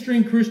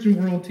mainstream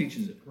Christian world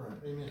teaches it. Right.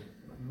 Amen.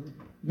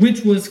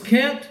 Which was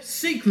kept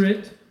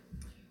secret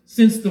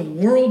since the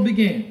world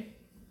began.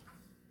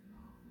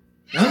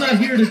 Now, I'm not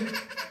here to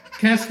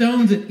cast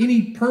stones at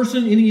any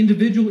person, any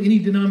individual, any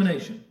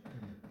denomination.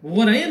 But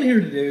what I am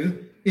here to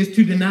do is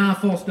to deny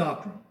false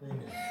doctrine.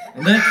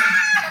 Amen.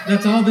 And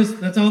that's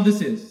all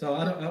this is. So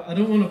I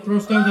don't want to throw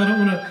stones. I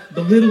don't want to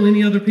belittle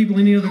any other people,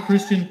 any other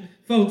Christian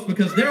folks,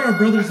 because there are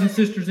brothers and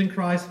sisters in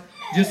Christ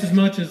just as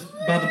much as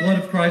by the blood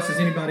of Christ as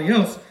anybody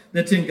else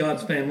that's in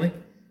God's family.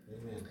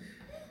 Amen.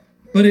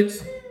 But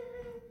it's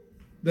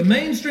the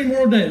mainstream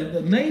world today,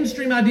 the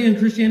mainstream idea in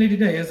Christianity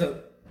today as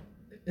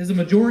a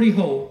majority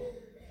whole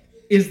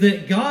is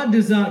that God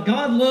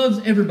loves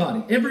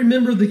everybody. Every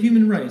member of the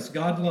human race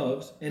God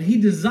loves, and He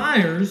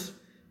desires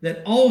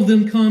that all of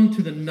them come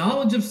to the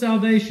knowledge of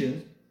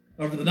salvation,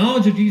 or the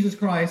knowledge of Jesus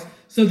Christ,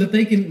 so that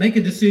they can make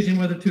a decision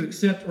whether to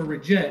accept or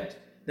reject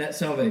that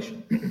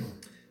salvation.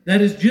 That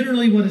is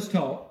generally what is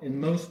taught in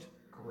most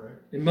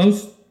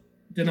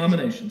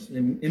denominations,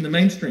 in the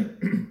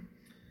mainstream.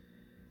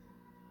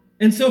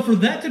 And so for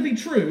that to be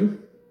true,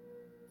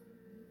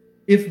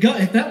 if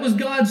that was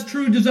God's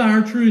true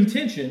desire, true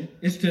intention,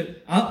 is to,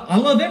 I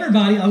love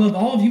everybody, I love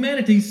all of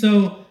humanity,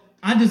 so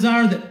I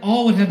desire that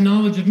all would have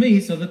knowledge of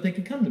me so that they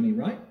could come to me,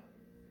 right?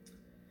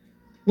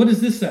 What does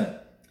this say?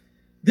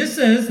 This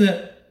says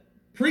that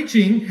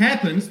preaching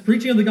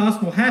of the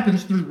gospel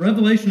happens through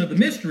revelation of the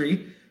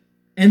mystery,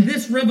 and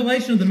this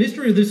revelation of the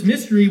mystery, or this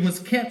mystery, was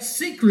kept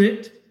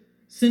secret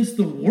since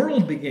the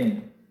world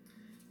began.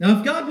 Now,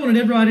 if God wanted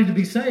everybody to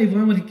be saved,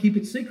 why would He keep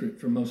it secret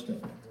from most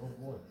of them?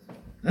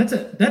 That's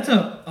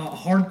a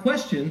hard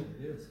question,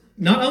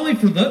 not only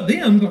for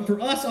them, but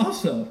for us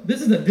also.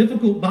 This is a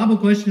difficult Bible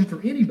question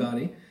for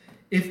anybody.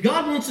 If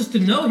God wants us to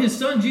know His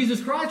Son,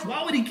 Jesus Christ,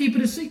 why would He keep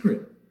it a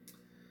secret?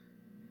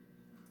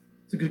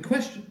 It's a good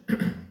question.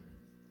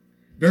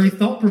 Very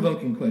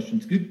thought-provoking question.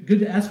 It's good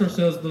to ask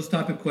ourselves those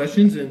type of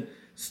questions and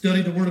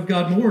study the Word of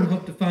God more and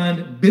hope to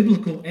find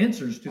biblical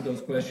answers to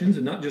those questions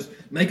and not just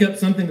make up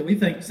something that we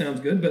think sounds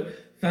good, but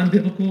find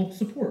biblical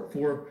support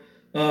for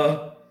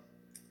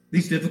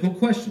these difficult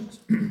questions.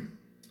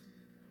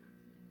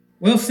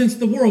 Well, since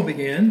the world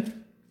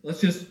began,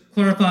 let's just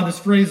clarify this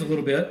phrase a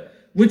little bit,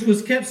 which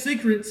was kept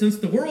secret since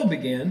the world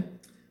began.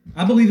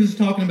 I believe this is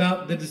talking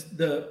about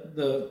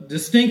the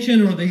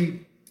distinction, or the,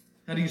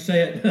 how do you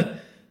say it?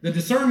 The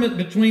discernment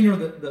between, or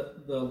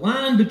the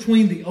line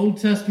between the Old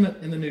Testament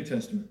and the New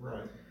Testament.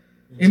 Right.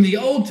 In the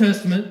Old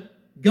Testament,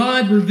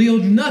 God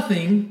revealed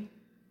nothing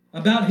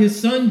about His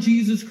Son,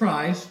 Jesus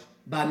Christ,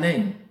 by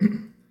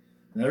name.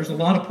 There's a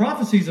lot of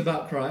prophecies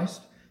about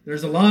Christ.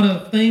 There's a lot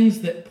of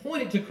things that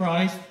pointed to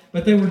Christ,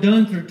 but they were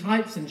done through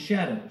types and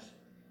shadows.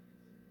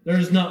 There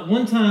is not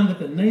one time that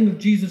the name of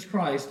Jesus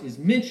Christ is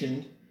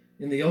mentioned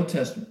in the Old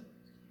Testament.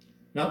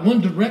 Not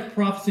one direct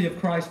prophecy of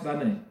Christ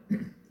by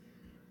name.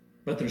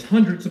 But there's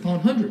hundreds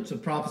upon hundreds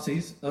of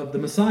prophecies of the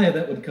Messiah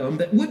that would come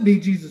that would be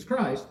Jesus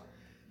Christ,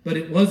 but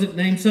it wasn't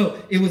named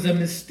so. It was a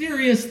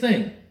mysterious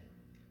thing.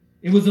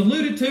 It was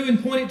alluded to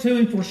and pointed to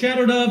and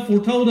foreshadowed of,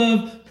 foretold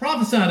of,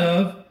 prophesied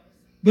of,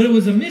 but it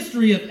was a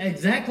mystery of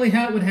exactly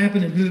how it would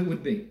happen and who it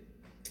would be.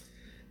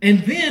 And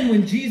then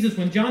when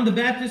John the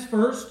Baptist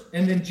first,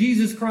 and then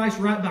Jesus Christ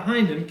right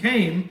behind him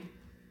came,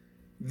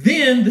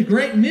 then the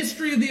great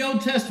mystery of the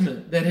Old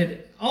Testament that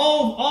had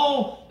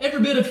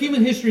every bit of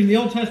human history in the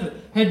Old Testament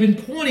had been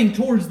pointing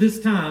towards this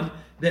time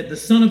that the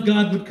Son of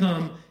God would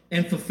come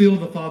and fulfill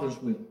the Father's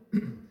will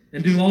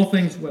and do all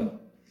things well.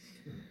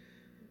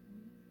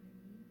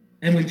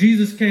 And when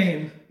Jesus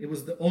came, it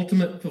was the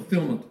ultimate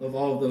fulfillment of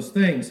all of those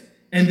things.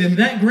 And then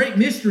that great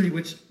mystery,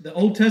 which the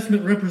Old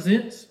Testament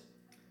represents,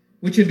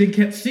 which had been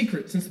kept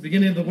secret since the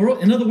beginning of the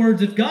world. In other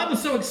words, if God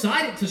was so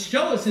excited to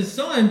show us His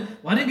Son,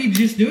 why didn't He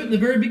just do it in the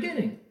very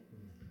beginning?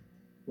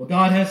 Well,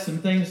 God has some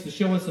things to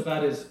show us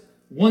about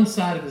one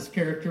side of His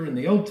character in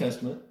the Old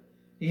Testament.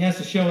 He has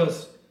to show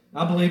us,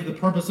 I believe, the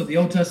purpose of the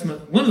Old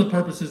Testament. One of the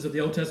purposes of the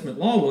Old Testament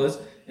law was,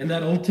 and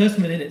that Old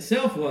Testament in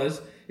itself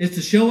is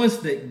to show us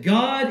that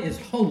God is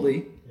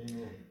holy.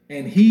 Amen.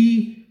 And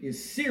He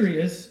is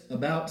serious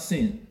about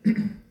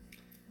sin.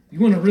 You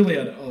want a really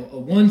a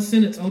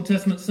one-sentence Old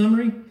Testament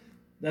summary?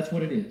 That's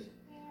what it is.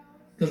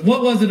 Because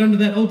what was it under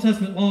that Old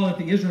Testament law that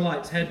the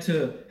Israelites had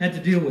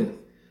to deal with?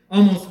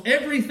 Almost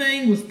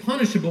everything was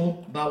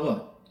punishable by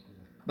what?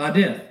 By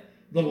death.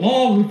 The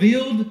law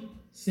revealed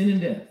sin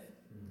and death.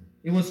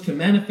 It was to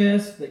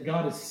manifest that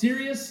God is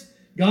serious,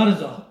 God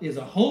is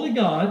a holy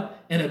God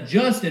and a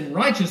just and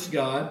righteous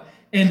God,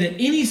 and that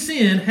any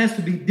sin has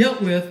to be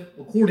dealt with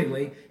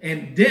accordingly,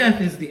 and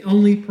death is the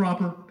only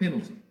proper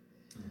penalty.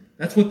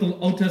 That's what the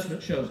Old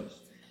Testament shows us.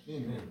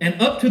 Amen.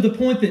 And up to the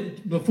point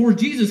that before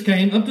Jesus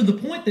came, up to the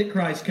point that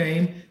Christ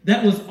came,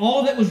 that was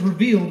all that was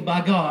revealed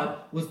by God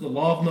was the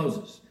law of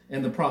Moses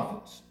and the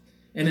prophets.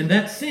 And in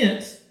that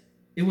sense,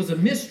 it was a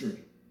mystery.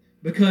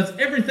 Because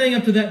everything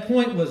up to that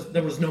point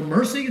there was no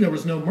mercy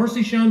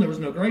shown, there was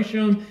no grace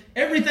shown.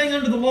 Everything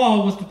under the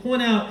law was to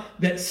point out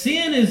that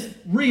sin is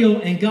real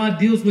and God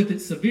deals with it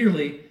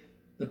severely.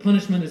 The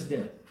punishment is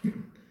death.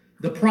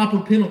 The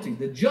proper penalty,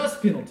 the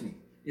just penalty,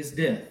 is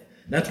death.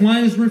 That's why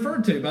it is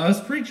referred to by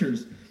us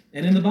preachers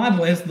and in the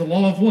Bible as the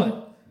law of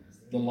what?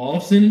 The law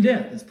of sin and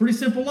death. It's a pretty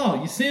simple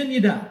law. You sin, you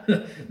die.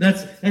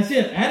 That's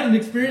it. Adam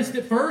experienced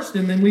it first,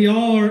 and then we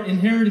all are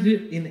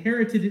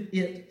inherited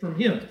it from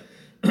him.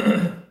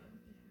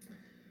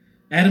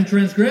 Adam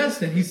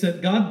transgressed, and he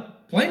said, God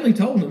plainly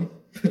told him,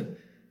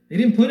 he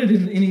didn't put it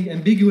in any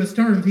ambiguous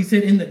terms. He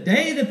said, in the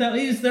day that thou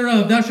eatest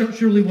thereof, thou shalt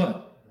surely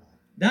what?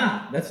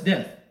 Die. That's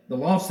death. The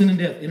law of sin and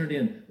death entered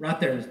in right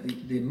there. Is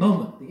the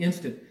moment, the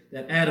instant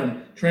that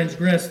Adam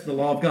transgressed the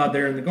law of God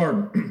there in the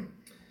garden.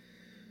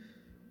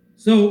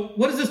 So,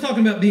 what is this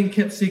talking about being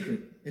kept secret?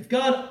 If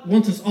God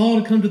wants us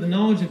all to come to the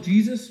knowledge of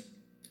Jesus,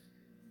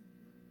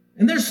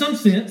 and there's some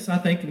sense, I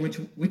think, in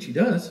which he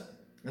does.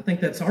 I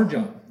think that's our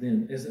job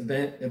then as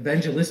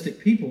evangelistic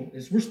people,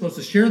 is we're supposed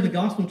to share the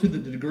gospel to the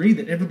degree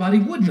that everybody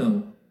would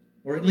know,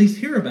 or at least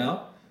hear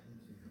about,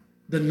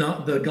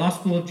 the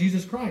gospel of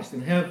Jesus Christ,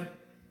 and have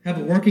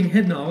a working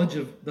head knowledge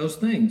of those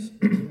things.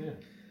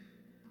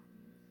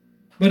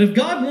 But if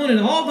God wanted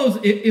all those,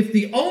 if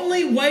the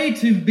only way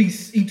to be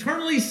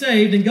eternally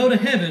saved and go to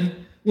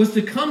heaven was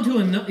to come to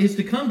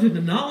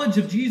the knowledge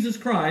of Jesus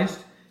Christ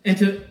and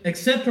to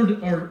accept or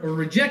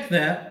reject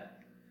that,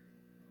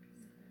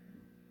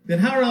 then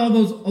how are all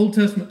those Old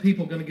Testament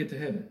people going to get to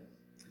heaven?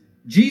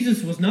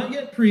 Jesus was not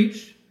yet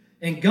preached,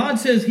 and God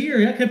says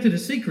here, I kept it a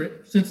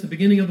secret since the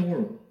beginning of the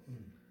world.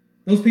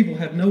 Those people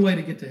have no way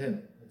to get to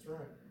heaven. That's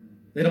right.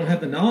 They don't have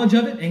the knowledge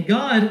of it, and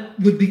God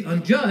would be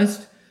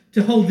unjust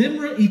to hold them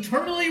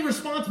eternally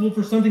responsible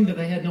for something that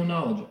they had no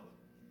knowledge of.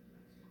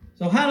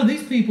 So how do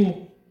these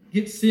people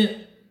get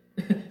sent?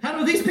 How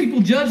are these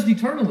people judged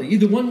eternally,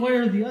 either one way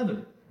or the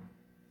other?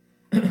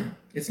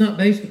 It's not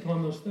based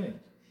upon those things.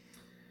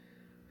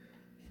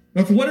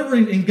 But for whatever,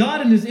 in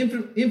God in his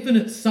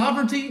infinite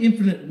sovereignty,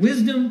 infinite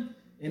wisdom,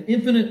 and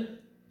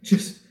infinite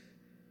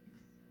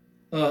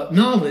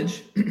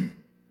knowledge,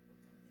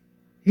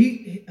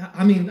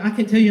 I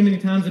can't tell you how many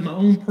times in my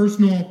own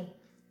personal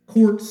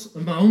courts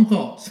of my own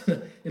thoughts,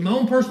 in my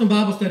own personal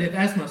Bible study, I've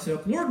asked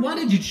myself, Lord, why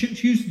did you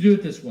choose to do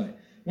it this way?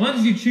 Why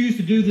did you choose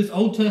to do this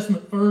Old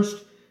Testament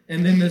first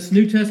and then this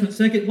New Testament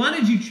second? Why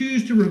did you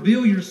choose to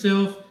reveal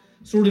yourself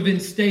sort of in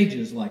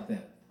stages like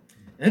that?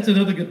 That's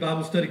another good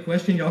Bible study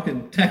question. Y'all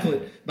can tackle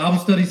it Bible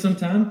study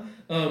sometime.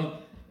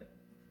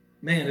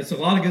 It's a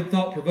lot of good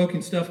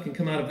thought-provoking stuff can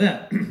come out of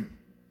that.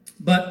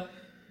 But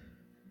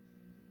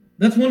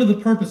that's one of the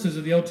purposes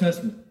of the Old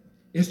Testament,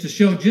 is to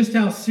show just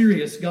how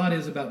serious God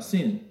is about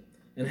sin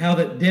and how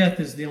that death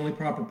is the only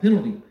proper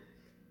penalty.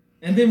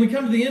 And then we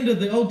come to the end of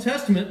the Old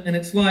Testament, and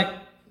it's like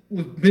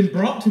we've been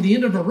brought to the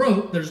end of a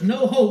rope. There's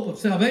no hope of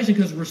salvation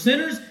because we're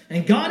sinners,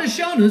 and God has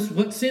shown us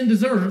what sin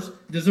deserves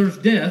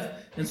death.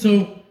 And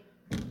so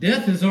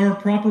death is our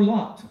proper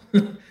lot.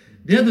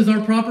 Death is our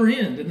proper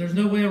end, and there's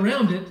no way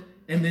around it.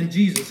 And then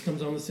Jesus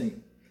comes on the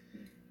scene.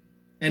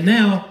 And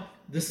now,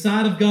 the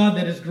side of God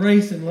that is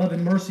grace and love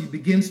and mercy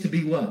begins to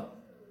be what?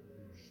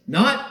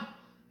 Not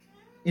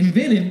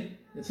invented.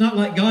 It's not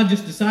like God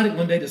just decided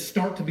one day to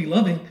start to be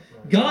loving.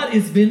 God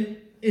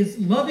is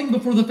loving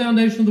before the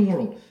foundation of the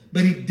world.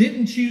 But he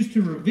didn't choose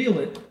to reveal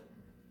it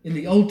in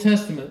the Old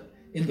Testament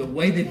in the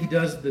way that he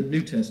does the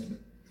New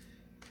Testament.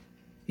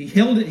 He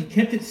held it, he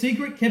kept it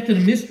secret, kept it a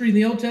mystery in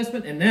the Old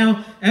Testament, and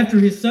now after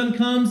his Son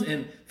comes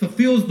and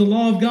fulfills the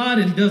law of God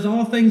and does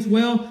all things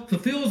well,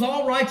 fulfills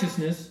all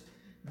righteousness,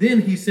 then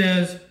he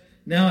says,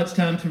 now it's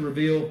time to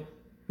reveal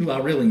who I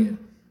really am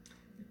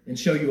and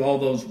show you all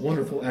those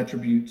wonderful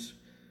attributes.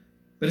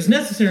 But it's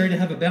necessary to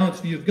have a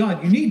balanced view of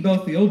God. You need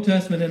both the Old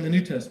Testament and the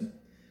New Testament.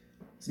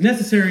 It's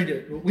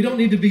necessary we don't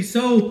need to be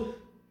so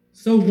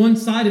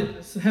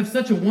one-sided, have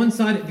such a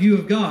one-sided view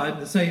of God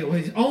to say, well,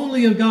 he's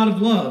only a God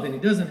of love and he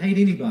doesn't hate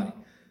anybody.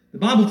 The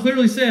Bible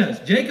clearly says,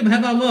 Jacob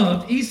have I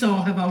loved,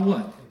 Esau have I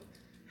what?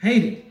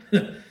 Hated.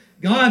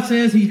 God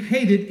says he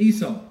hated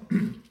Esau.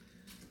 And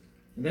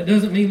that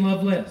doesn't mean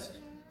love less.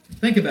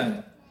 Think about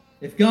it.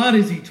 If God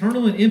is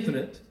eternal and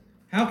infinite,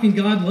 how can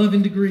God love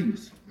in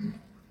degrees?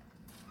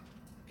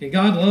 Can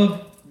God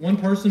love one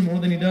person more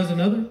than he does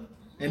another?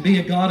 And be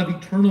a God of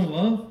eternal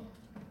love?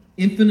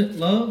 Infinite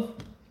love?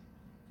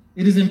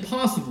 It is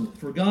impossible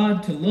for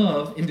God to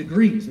love in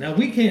degrees. Now,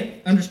 we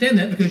can't understand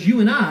that because you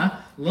and I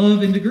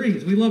love in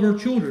degrees. We love our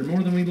children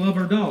more than we love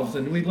our dogs,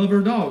 and we love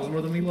our dogs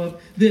more than we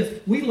love this.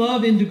 We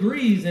love in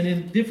degrees and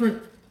in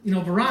different,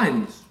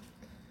 varieties.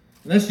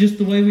 And that's just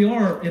the way we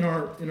are in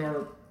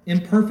our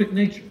imperfect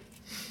nature.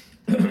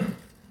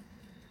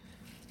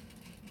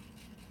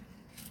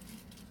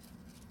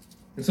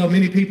 And so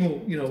many people,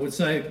 would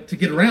say, to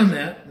get around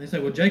that, they say,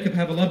 well, Jacob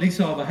have loved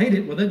Esau, but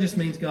hated. Well, that just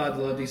means God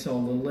loved Esau a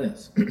little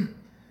less.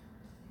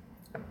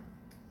 I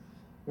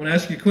want to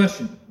ask you a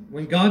question.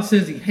 When God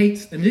says he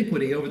hates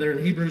iniquity over there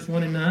in Hebrews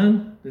 1 and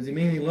 9, does he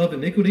mean he loved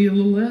iniquity a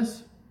little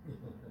less?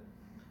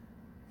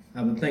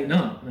 I would think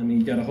not. I mean,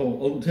 you've got a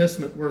whole Old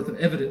Testament worth of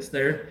evidence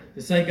there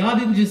to say God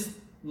didn't just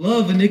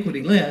love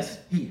iniquity less,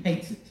 he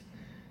hates it.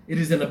 It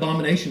is an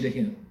abomination to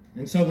him.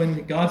 And so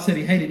when God said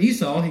he hated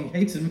Esau, he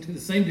hates him to the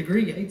same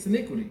degree he hates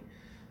iniquity.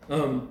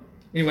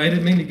 Anyway, I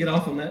didn't mean to get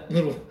off on that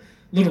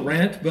little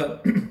rant,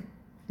 but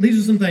these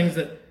are some things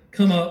that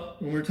come up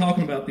when we're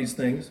talking about these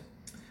things,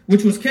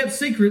 which was kept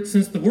secret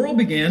since the world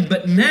began,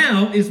 but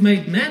now is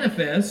made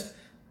manifest,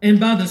 and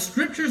by the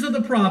scriptures of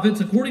the prophets,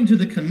 according to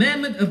the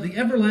commandment of the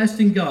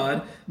everlasting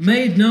God,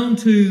 made known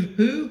to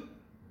who?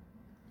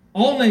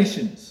 All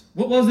nations.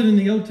 What was it in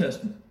the Old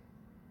Testament?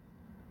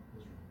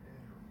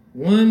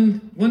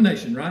 One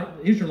nation, right?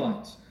 The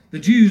Israelites, the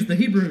Jews, the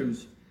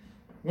Hebrews,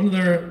 one of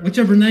their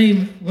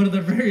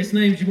various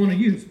names you want to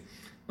use.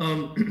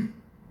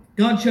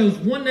 God chose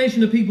one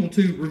nation of people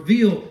to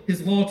reveal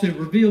his law to,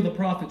 reveal the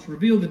prophets,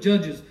 reveal the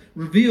judges,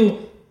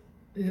 reveal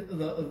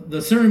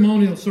the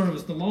ceremonial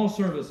service, the law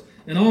service,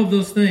 and all of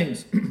those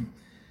things.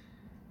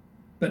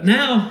 But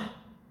now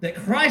that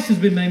Christ has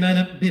been made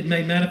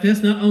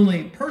manifest, not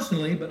only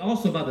personally, but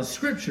also by the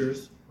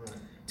scriptures,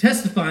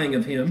 testifying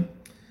of him,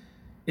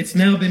 it's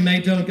now been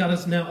made known. God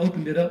has now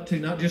opened it up to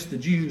not just the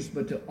Jews,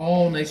 but to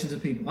all nations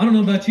of people. I don't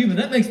know about you, but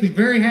that makes me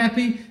very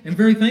happy and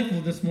very thankful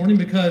this morning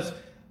because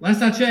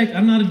last I checked,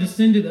 I'm not a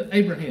descendant of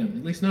Abraham,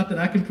 at least not that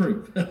I can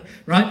prove.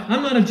 Right?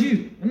 I'm not a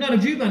Jew. I'm not a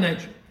Jew by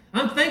nature.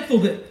 I'm thankful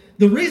that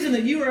the reason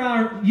that you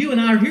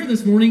and I are here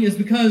this morning is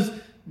because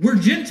we're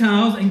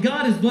Gentiles, and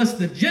God has blessed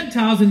the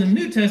Gentiles in the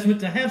New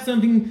Testament to have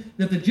something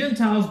that the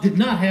Gentiles did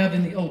not have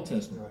in the Old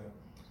Testament. Right.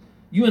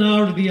 You and I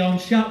are to be on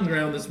shouting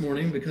ground this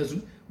morning because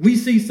we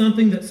see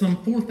something that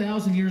some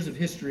 4,000 years of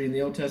history in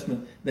the Old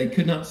Testament they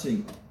could not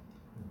see.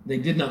 They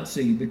did not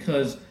see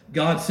because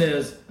God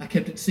says, I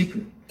kept it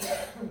secret.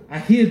 I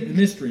hid the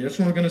mystery. That's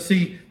where we're going to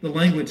see the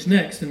language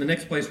next, in the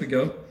next place we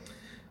go.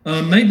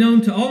 Made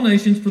known to all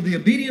nations for the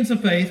obedience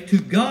of faith, to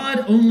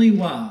God only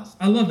wise.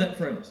 I love that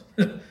phrase.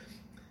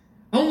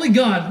 Only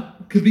God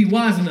could be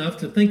wise enough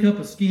to think up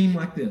a scheme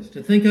like this,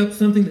 to think up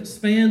something that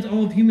spans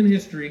all of human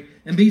history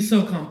and be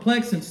so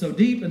complex and so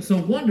deep and so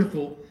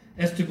wonderful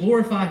as to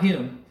glorify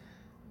him.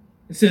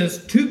 It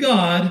says, to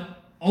God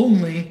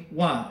only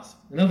wise.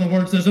 In other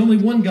words, there's only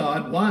one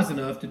God wise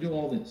enough to do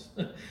all this.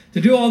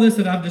 To do all this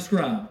that I've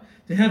described.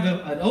 To have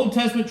an Old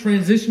Testament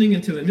transitioning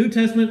into a New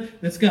Testament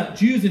that's got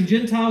Jews and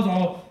Gentiles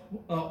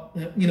all,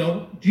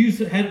 Jews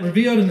had it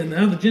revealed, and then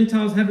now the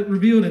Gentiles have it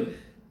revealed. And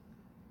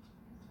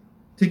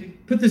to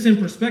put this in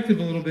perspective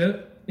a little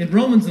bit, in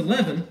Romans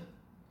 11,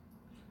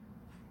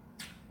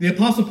 the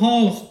Apostle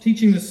Paul's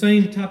teaching the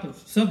same type of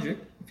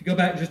subject. If you go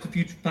back just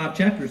 5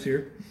 chapters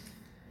here,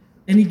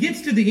 and he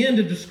gets to the end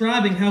of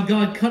describing how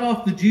God cut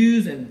off the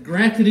Jews and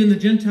grafted in the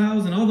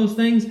Gentiles and all those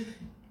things,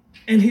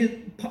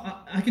 and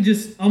I could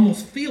just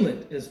almost feel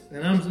it.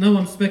 And I know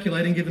I'm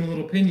speculating, giving a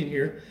little opinion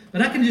here,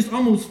 but I can just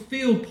almost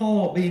feel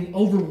Paul being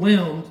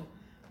overwhelmed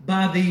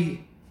by the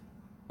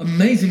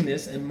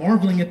amazingness and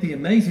marveling at the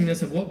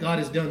amazingness of what God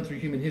has done through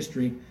human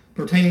history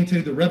pertaining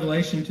to the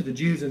revelation to the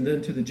Jews and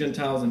then to the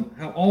Gentiles, and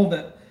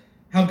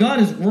how God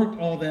has worked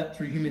all that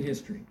through human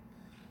history.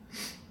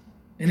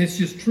 And it's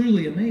just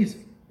truly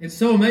amazing. It's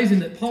so amazing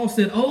that Paul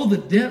said, oh, the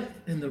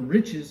depth and the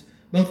riches,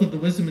 both of the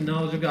wisdom and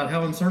knowledge of God,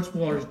 how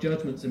unsearchable are his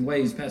judgments and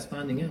ways past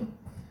finding out.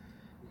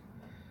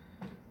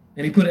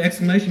 And he put an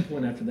exclamation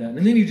point after that.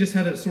 And then he just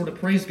had to sort of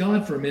praise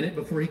God for a minute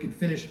before he could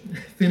finish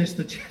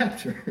the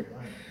chapter.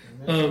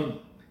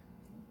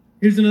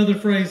 Here's another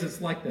phrase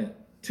that's like that.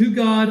 To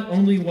God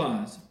only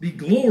wise, be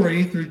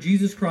glory through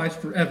Jesus Christ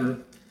forever.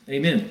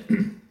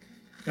 Amen.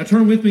 Now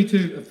turn with me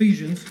to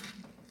Ephesians.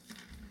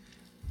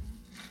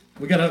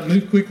 We got to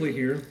move quickly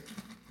here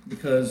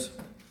because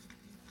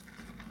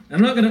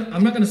I'm not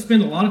going to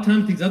spend a lot of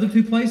time at these other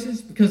 2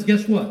 places because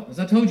guess what? As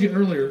I told you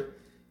earlier,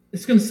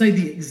 it's going to say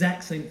the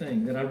exact same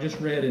thing that I've just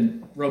read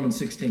in Romans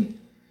 16.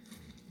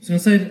 It's going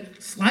to say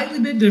it slightly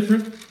bit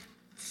different,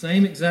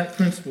 same exact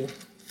principle.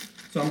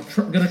 So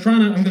I'm going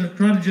to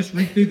try to just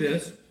read through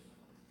this.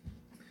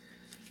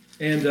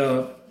 And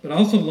but I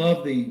also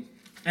love the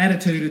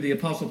attitude of the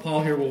Apostle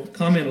Paul here. We'll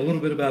comment a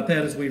little bit about that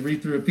as we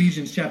read through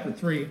Ephesians chapter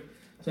 3.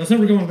 So I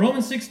said we're going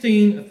Romans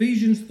 16,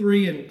 Ephesians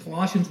 3, and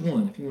Colossians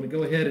 1. If you want to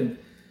go ahead and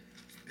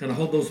kind of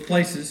hold those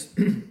places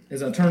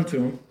as I turn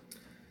to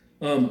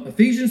them.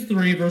 Ephesians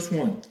 3, verse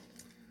 1.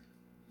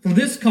 For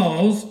this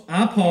cause,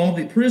 I, Paul,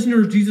 the prisoner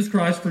of Jesus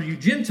Christ, for you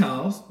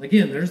Gentiles,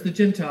 again, there's the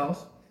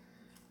Gentiles,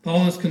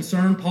 Paul is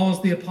concerned. Paul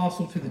is the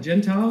apostle to the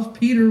Gentiles.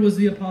 Peter was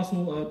the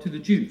apostle to the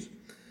Jews.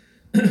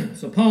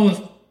 So Paul is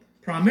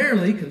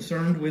primarily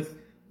concerned with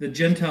the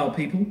Gentile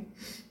people.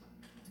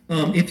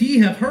 If ye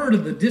have heard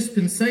of the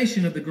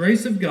dispensation of the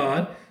grace of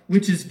God,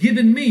 which is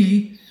given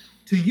me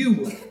to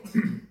you.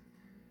 Do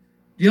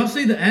y'all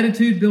see the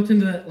attitude built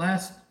into that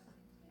last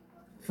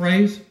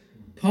phrase?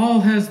 Paul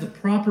has the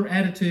proper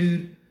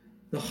attitude,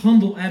 the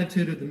humble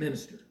attitude of the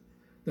minister.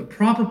 The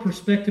proper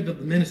perspective of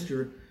the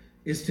minister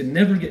is to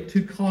never get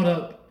too caught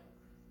up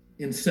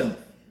in self.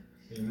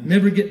 Amen.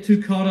 Never get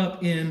too caught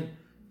up in,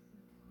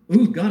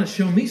 ooh, God has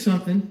shown me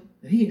something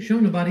that he ain't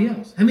shown nobody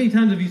else. How many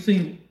times have you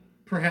seen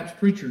perhaps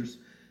preachers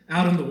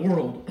out in the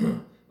world,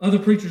 other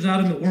preachers out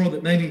in the world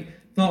that maybe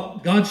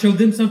thought God showed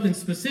them something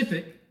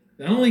specific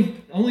that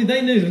only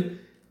they knew,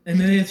 and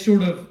then they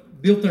sort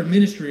of built their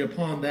ministry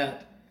upon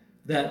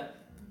that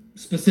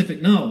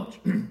specific knowledge.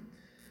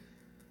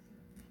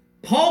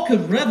 Paul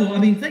could revel. I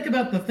mean, think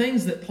about the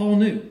things that Paul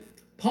knew.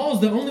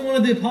 Paul's the only one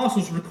of the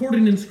apostles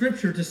recorded in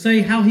Scripture to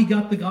say how he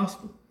got the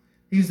gospel.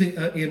 He's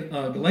in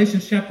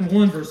Galatians chapter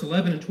 1, verse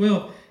 11 and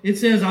 12. It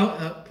says,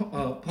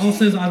 Paul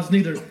says, I was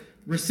neither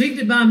received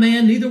it by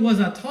man, neither was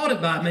I taught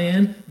it by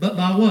man, but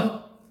by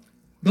what?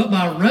 But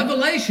by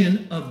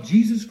revelation of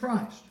Jesus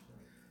Christ.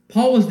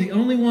 Paul was the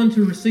only one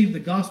to receive the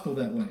gospel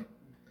that way,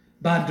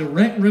 by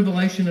direct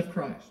revelation of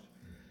Christ.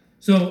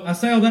 So I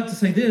say all that to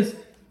say this.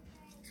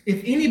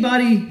 If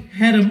anybody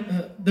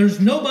had there's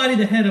nobody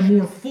that had a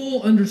more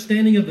full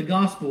understanding of the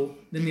gospel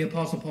than the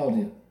Apostle Paul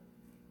did.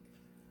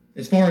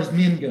 As far as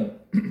men go.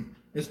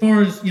 As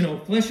far as,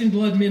 flesh and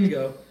blood men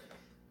go,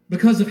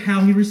 because of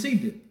how he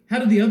received it. How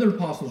did the other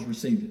apostles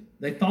receive it?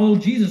 They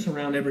followed Jesus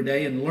around every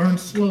day and learned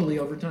slowly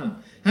over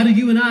time. How do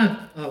you and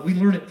I, we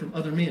learn it from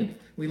other men.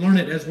 We learn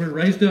it as we're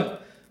raised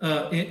up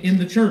in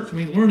the church.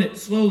 We learn it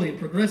slowly and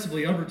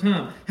progressively over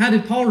time. How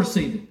did Paul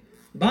receive it?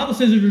 The Bible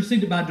says he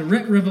received it by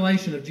direct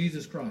revelation of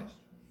Jesus Christ,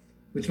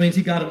 which means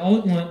he got it all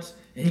at once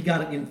and he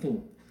got it in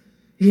full.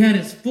 He had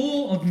as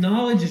full of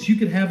knowledge as you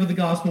could have of the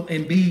gospel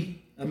and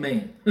be a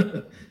man.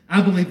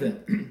 I believe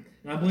that. And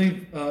I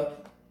believe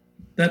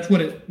that's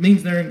what it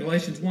means there in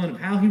Galatians 1 of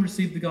how he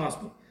received the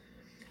gospel.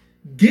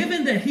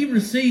 Given that he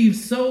received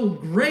so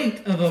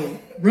great of a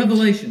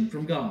revelation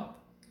from God,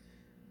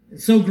 and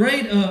so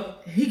great,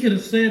 he could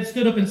have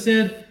stood up and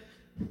said,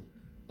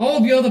 all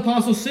of you other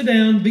apostles, sit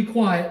down, be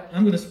quiet.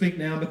 I'm going to speak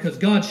now because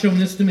God's shown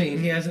this to me and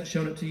he hasn't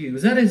shown it to you.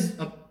 Is that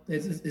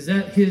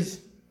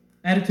his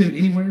attitude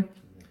anywhere?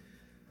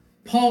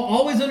 Paul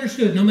always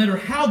understood, no matter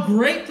how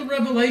great the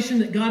revelation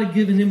that God had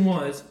given him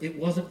was, it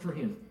wasn't for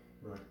him.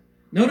 Right.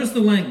 Notice the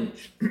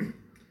language.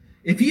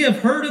 If ye have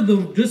heard of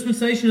the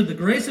dispensation of the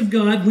grace of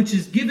God, which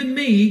is given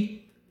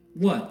me,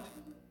 what?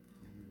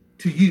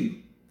 To you.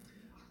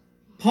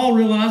 Paul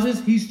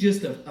realizes he's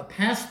just a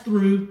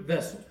pass-through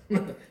vessel.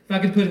 If I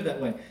can put it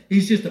that way.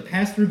 He's just a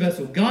pass-through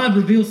vessel. God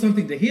reveals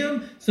something to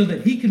him so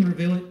that he can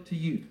reveal it to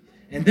you.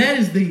 And that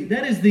is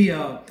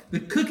the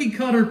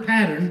cookie-cutter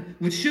pattern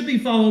which should be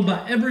followed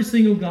by every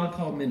single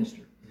God-called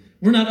minister.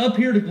 We're not up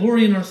here to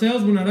glory in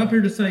ourselves. We're not up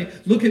here to say,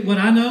 look at what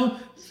I know.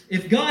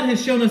 If God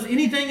has shown us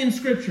anything in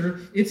Scripture,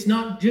 it's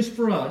not just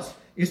for us.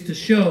 It's to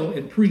show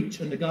and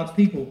preach unto God's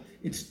people.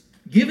 It's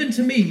given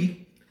to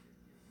me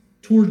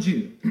towards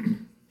you.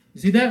 You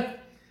see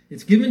that?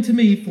 It's given to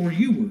me for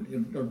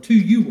youward, or to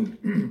youward.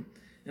 And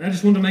I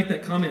just wanted to make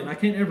that comment. I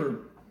can't ever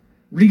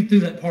read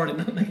through that part and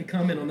not make a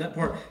comment on that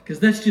part, because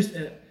that's just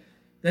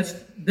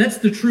that's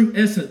the true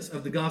essence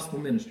of the gospel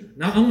minister.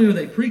 Not only are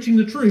they preaching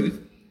the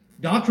truth,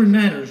 doctrine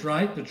matters,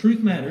 right? The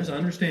truth matters, I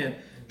understand.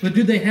 But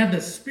do they have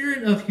the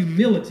spirit of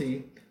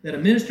humility that a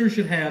minister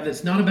should have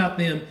that's not about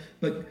them,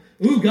 but,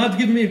 ooh, God's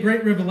given me a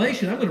great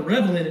revelation. I'm going to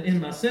revel in it in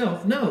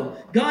myself. No.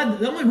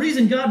 The only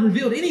reason God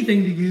revealed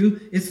anything to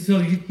you is so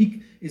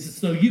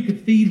you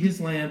could feed his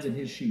lambs and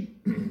his sheep.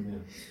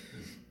 Amen.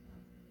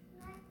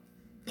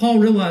 Paul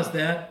realized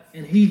that,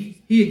 and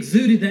he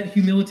exuded that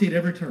humility at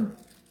every turn.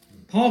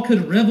 Paul could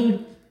have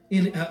reveled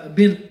in,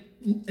 been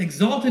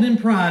exalted in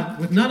pride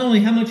with not only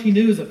how much he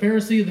knew as a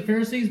Pharisee of the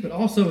Pharisees, but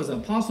also as an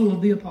apostle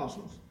of the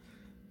apostles.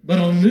 But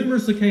on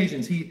numerous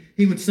occasions, he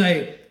would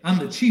say, I'm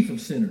the chief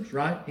of sinners,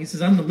 right? He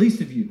says, I'm the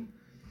least of you.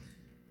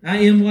 I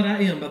am what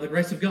I am by the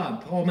grace of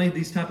God. Paul made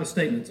these type of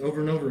statements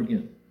over and over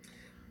again.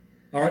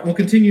 All right, we'll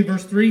continue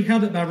verse 3. How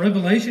that by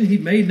revelation he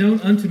made known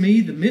unto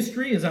me the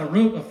mystery, as I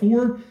wrote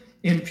afore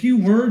in few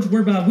words,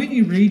 whereby when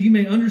you read, you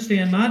may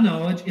understand my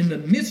knowledge in the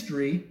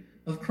mystery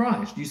of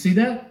Christ. Do you see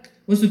that?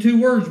 What's the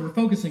two words we're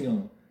focusing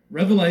on?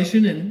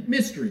 Revelation and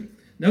mystery.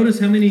 Notice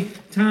how many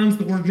times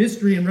the word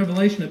mystery and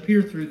revelation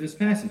appear through this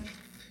passage.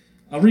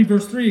 I'll read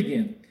verse 3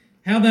 again.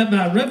 How that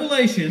by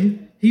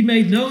revelation he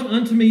made known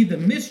unto me the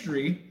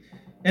mystery,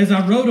 as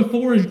I wrote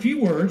afore in few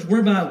words,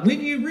 whereby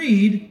when you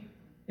read,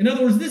 in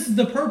other words, this is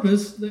the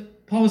purpose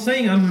that Paul is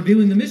saying, I'm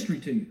revealing the mystery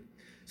to you.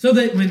 So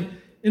that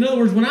in other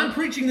words, when I'm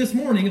preaching this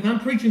morning, if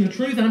I'm preaching the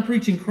truth, I'm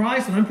preaching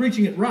Christ, and I'm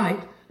preaching it right,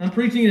 I'm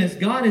preaching it as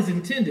God has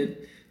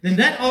intended, then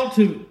that ought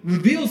to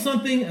reveal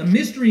something, a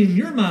mystery in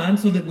your mind,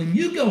 so that when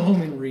you go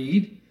home and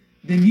read,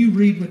 then you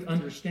read with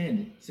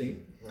understanding. See?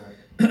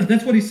 Right.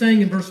 That's what he's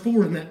saying in verse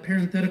 4 in that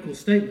parenthetical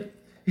statement.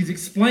 He's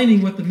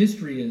explaining what the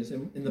mystery is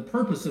and the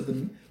purpose of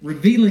the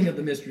revealing of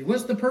the mystery.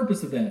 What's the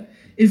purpose of that?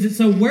 Is it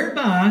so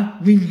whereby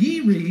when ye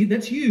read,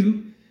 that's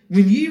you,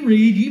 when ye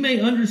read, ye may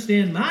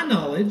understand my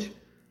knowledge.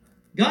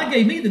 God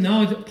gave me the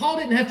knowledge. Paul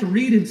didn't have to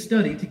read and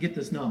study to get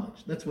this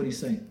knowledge. That's what he's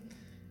saying.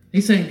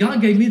 He's saying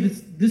God gave me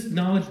this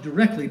knowledge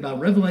directly by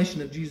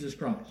revelation of Jesus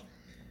Christ.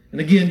 And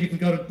again, you can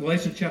go to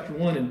Galatians chapter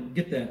 1 and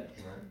get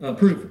that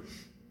proof.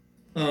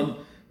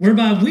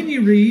 Whereby when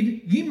you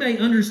read, ye may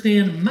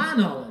understand my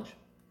knowledge.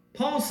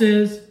 Paul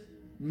says,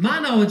 my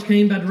knowledge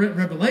came by direct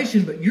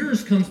revelation, but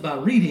yours comes by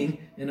reading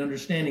and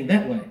understanding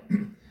that way.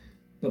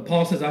 But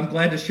Paul says, I'm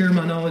glad to share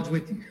my knowledge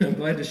with you. I'm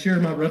glad to share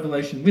my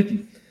revelation with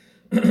you.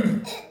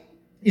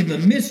 In the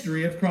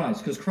mystery of Christ,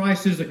 because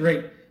Christ is a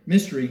great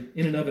mystery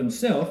in and of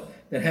himself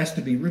that has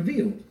to be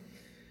revealed.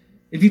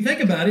 If you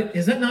think about it,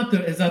 is that not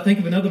as I think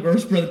of another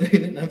verse, Brother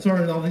David, and I'm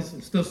sorry that all these,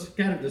 I'm still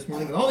scattered this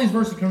morning, but all these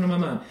verses come to my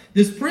mind.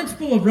 This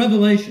principle of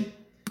revelation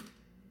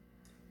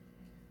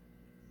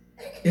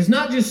is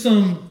not just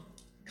some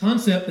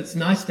concept that's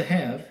nice to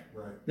have,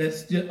 right.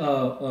 That's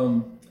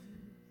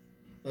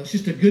it's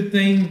just a good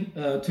thing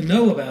to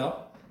know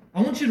about.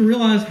 I want you to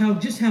realize how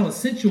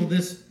essential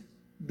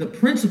the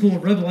principle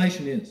of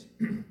revelation is,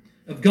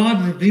 of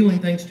God revealing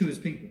things to his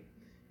people.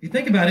 If you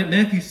think about it,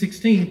 Matthew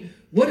 16,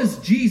 what does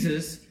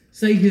Jesus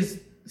say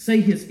his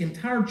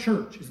entire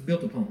church is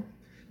built upon?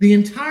 The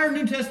entire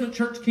New Testament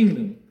church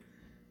kingdom,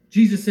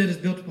 Jesus said, is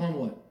built upon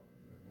what?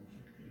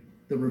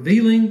 The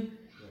revealing.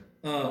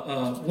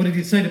 What did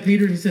he say to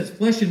Peter? He says,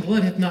 flesh and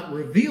blood hath not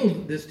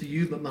revealed this to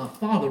you, but my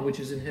Father which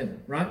is in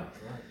heaven. Right?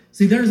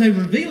 See, there's a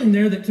revealing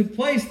there that took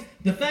place.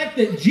 The fact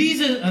that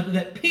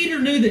that Peter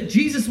knew that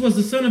Jesus was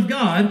the Son of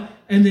God,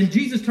 and then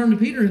Jesus turned to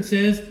Peter and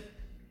says,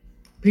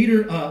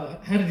 Peter,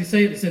 how did he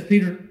say it? He says,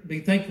 Peter,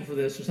 be thankful for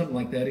this, or something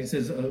like that. He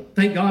says,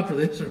 thank God for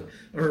this.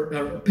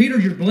 Or Peter,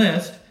 you're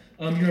blessed.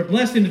 You're a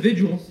blessed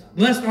individual.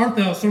 Blessed art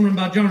thou, Simon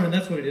Bar-Jonah, and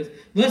that's what it is.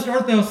 Blessed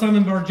art thou,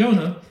 Simon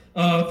Bar-Jonah,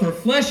 for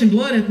flesh and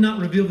blood hath not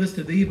revealed this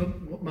to thee,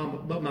 but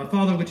my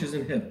Father which is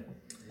in heaven.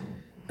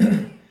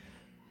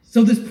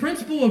 So this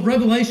principle of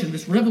revelation,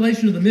 this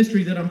revelation of the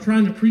mystery that I'm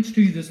trying to preach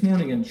to you this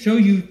morning and show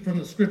you from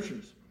the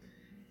Scriptures,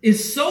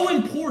 is so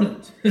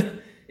important,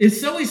 is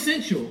so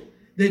essential,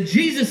 that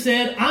Jesus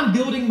said, I'm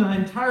building my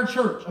entire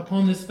church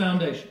upon this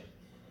foundation.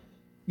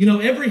 You know,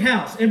 every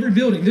house, every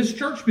building, this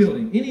church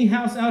building, any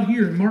house out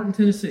here in Martin,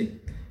 Tennessee,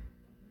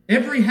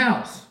 every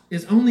house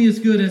is only as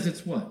good as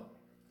its what?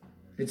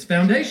 Its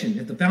foundation.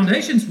 If the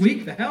foundation's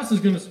weak, the house is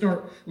going to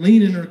start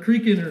leaning or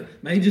creaking or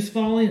may just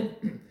fall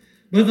in.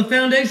 But if the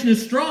foundation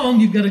is strong,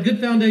 you've got a good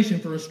foundation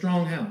for a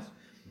strong house.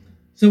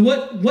 So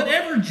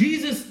whatever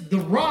Jesus, the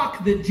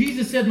rock that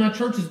Jesus said my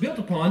church is built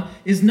upon,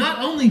 is not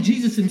only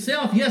Jesus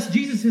himself. Yes,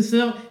 Jesus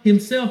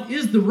himself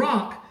is the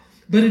rock,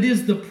 but it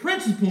is the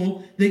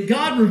principle that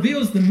God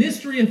reveals the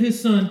mystery of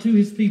his Son to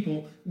his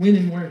people when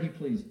and where he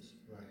pleases.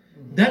 Right.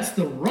 That's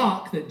the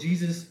rock that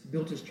Jesus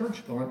built his church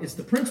upon. It's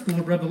the principle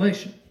of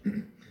revelation.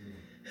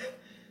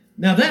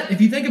 Now that, if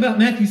you think about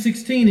Matthew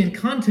 16 in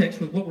context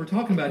with what we're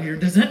talking about here,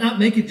 does that not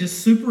make it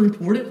just super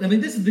important? I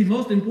mean, this is the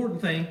most important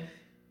thing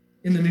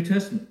in the New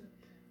Testament.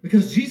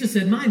 Because Jesus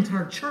said, my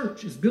entire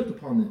church is built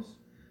upon this.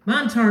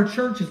 My entire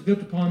church is built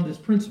upon this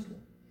principle,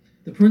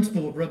 the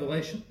principle of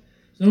revelation.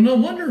 So no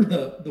wonder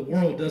the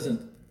world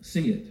doesn't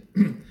see it.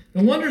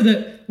 No wonder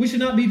that we should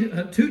not be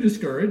too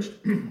discouraged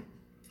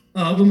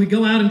when we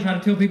go out and try to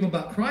tell people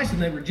about Christ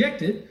and they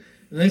reject it.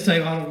 And they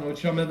say, I don't know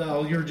what you're talking about.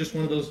 Oh, you're just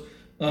one of those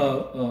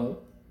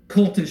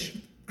cultish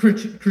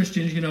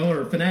Christians,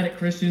 or fanatic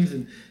Christians.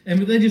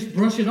 And they just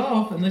brush it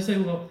off and they say,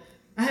 well,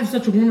 I have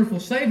such a wonderful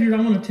Savior. I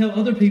want to tell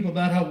other people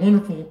about how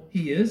wonderful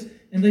he is.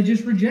 And they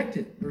just reject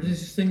it. Or they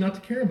just seem not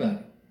to care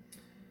about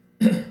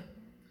it.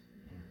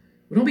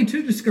 Well, don't be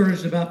too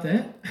discouraged about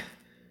that.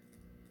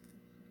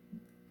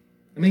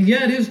 I mean,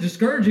 yeah, it is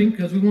discouraging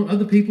because we want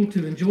other people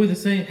to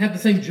have the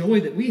same joy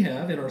that we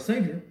have in our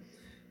Savior.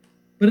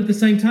 But at the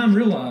same time,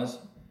 realize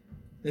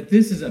that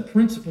this is a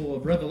principle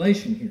of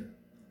revelation here.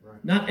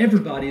 Right. Not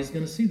everybody is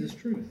going to see this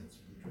truth.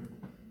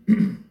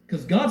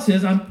 Because God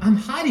says, I'm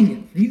hiding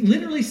it. He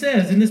literally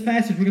says in this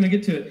passage, we're going to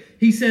get to it,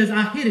 he says,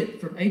 I hid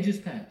it from ages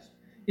past.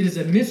 It is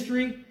a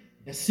mystery,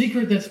 a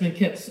secret that's been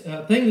kept,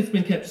 a thing that's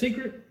been kept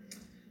secret.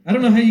 I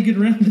don't know how you get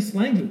around this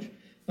language.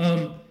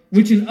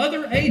 Which in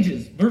other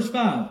ages, verse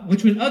 5,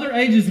 which in other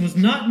ages was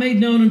not made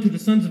known unto the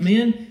sons of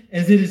men,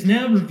 as it is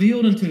now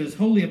revealed unto his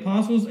holy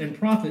apostles and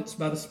prophets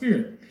by the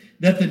Spirit,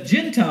 that the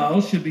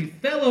Gentiles should be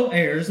fellow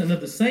heirs and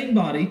of the same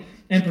body,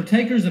 and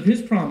partakers of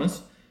his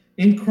promise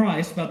in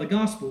Christ by the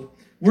gospel,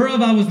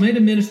 whereof I was made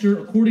a minister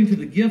according to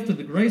the gift of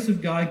the grace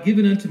of God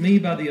given unto me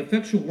by the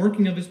effectual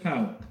working of his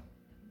power.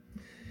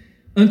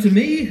 Unto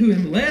me, who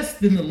am less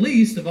than the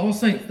least of all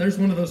saints. There's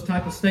one of those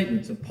type of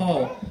statements of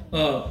Paul,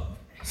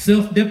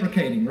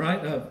 self-deprecating, right?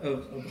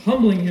 Of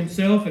humbling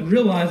himself and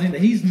realizing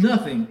that he's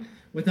nothing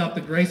without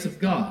the grace of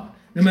God.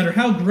 No matter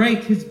how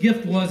great his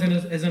gift was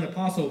as an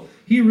apostle,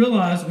 he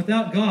realized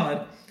without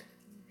God,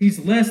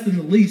 he's less than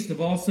the least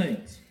of all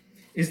saints.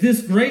 Is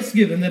this grace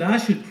given that I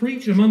should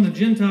preach among the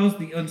Gentiles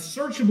the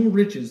unsearchable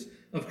riches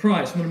of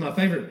Christ? One of my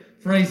favorite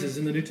phrases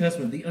in the New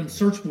Testament, the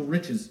unsearchable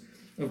riches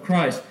of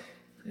Christ.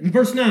 In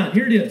verse 9,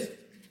 here it is.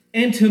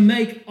 And to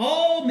make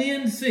all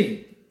men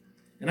see.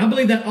 And I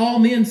believe that all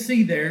men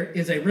see there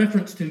is a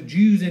reference to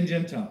Jews and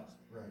Gentiles.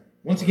 Right.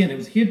 Once again, it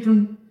was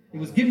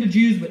given to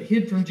Jews, but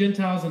hid from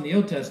Gentiles in the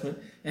Old Testament.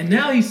 And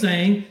now he's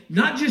saying,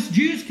 not just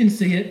Jews can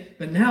see it,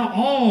 but now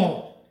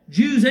all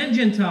Jews and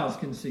Gentiles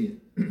can see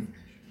it.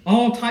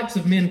 All types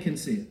of men can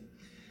see it.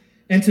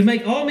 And to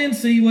make all men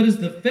see what is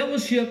the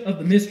fellowship of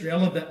the mystery. I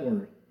love that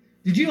word.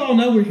 Did you all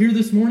know we're here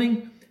this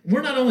morning?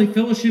 We're not only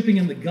fellowshipping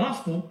in the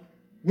gospel,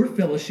 we're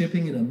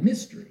fellowshipping in a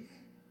mystery.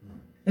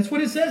 That's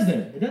what it says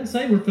there. It doesn't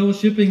say we're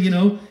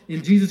fellowshipping,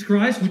 in Jesus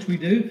Christ, which we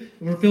do.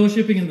 And we're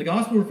fellowshipping in the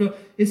gospel.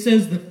 It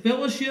says the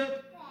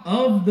fellowship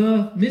of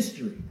the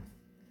mystery.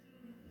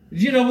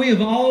 Did you know we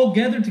have all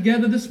gathered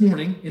together this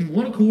morning in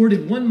one accord,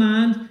 in one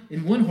mind,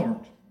 in one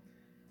heart,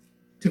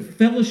 to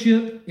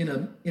fellowship in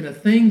a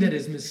thing that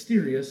is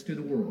mysterious to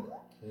the world.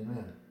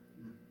 Amen.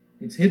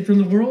 It's hid from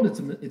the world.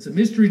 It's a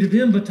mystery to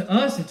them, but to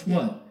us, it's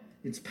what?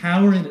 It's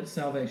power and it's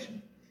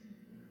salvation.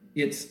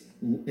 It's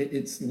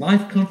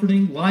life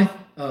comforting, life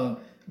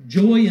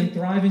joy and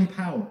thriving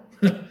power,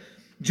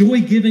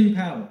 joy giving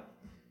power.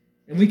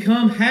 And we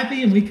come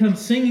happy and we come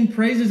singing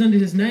praises unto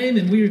His name,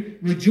 and we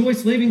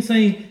rejoice leaving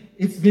saying,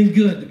 it's been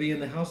good to be in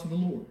the house of the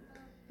Lord.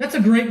 That's a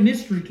great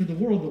mystery to the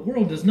world. The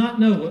world does not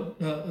know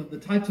what the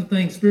types of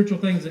things, spiritual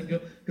things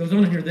that goes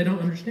on in here. They don't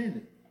understand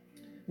it.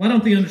 Why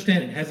don't they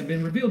understand it? It hasn't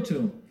been revealed to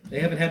them. They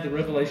haven't had the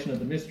revelation of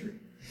the mystery.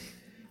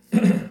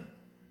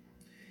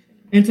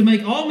 And to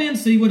make all men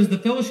see what is the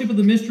fellowship of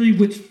the mystery,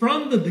 which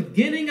from the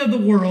beginning of the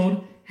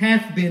world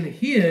hath been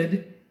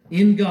hid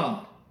in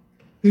God,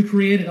 who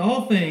created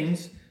all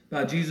things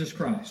by Jesus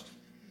Christ.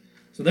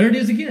 So there it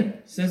is again.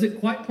 It says it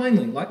quite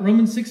plainly, like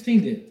Romans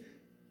 16 did.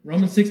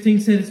 Romans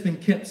 16 said it's been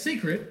kept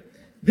secret.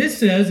 This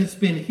says it's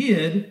been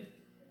hid,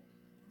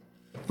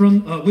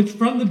 which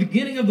from the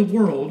beginning of the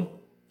world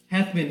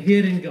hath been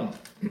hid in God.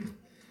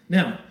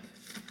 Now,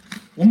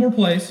 one more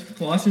place,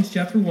 Colossians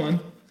chapter 1.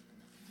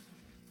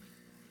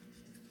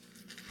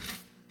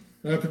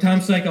 For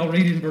time's sake, I'll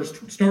read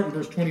it start in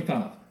verse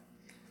 25.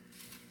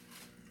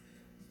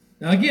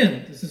 Now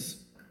again, this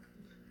is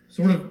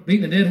sort of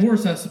beating a dead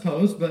horse, I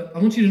suppose, but I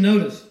want you to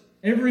notice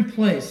every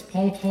place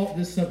Paul taught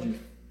this subject,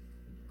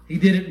 he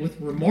did it with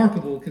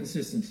remarkable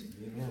consistency.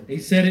 Amen. He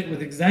said it with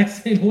the exact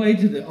same way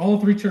to all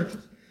three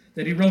churches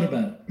that he wrote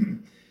about it.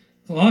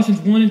 Colossians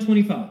 1 and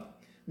 25.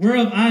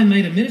 Whereof I am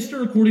made a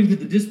minister according to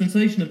the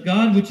dispensation of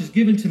God, which is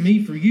given to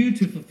me for you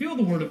to fulfill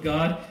the word of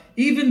God,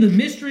 even the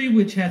mystery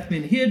which hath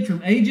been hid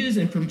from ages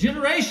and from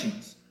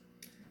generations.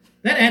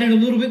 That added a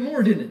little bit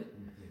more, didn't it?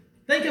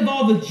 Think of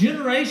all the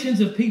generations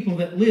of people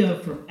that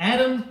lived from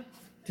Adam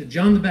to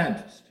John the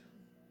Baptist.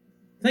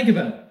 Think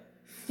about it.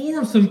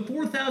 Some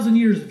 4,000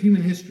 years of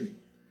human history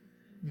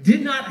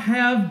did not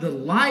have the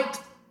light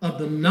of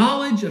the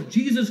knowledge of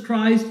Jesus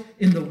Christ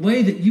in the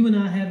way that you and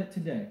I have it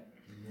today.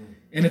 Amen.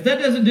 And if that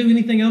doesn't do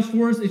anything else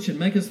for us, it should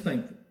make us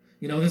thankful.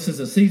 This is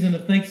a season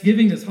of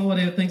Thanksgiving, this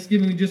holiday of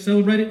Thanksgiving we just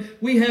celebrated.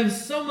 We have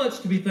so much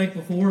to be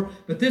thankful for,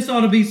 but this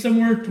ought to be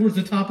somewhere towards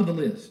the top of the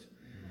list.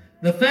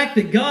 The fact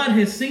that God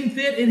has seen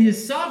fit in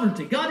His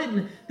sovereignty.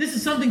 This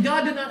is something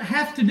God did not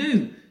have to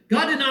do.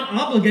 God is not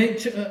obligated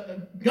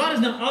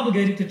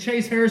to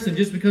chase Harrison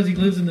just because he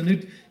lives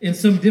in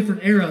some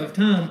different era of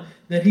time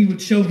that He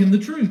would show him the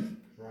truth.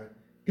 Right.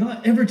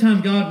 Every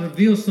time God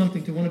reveals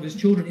something to one of His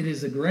children, it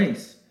is a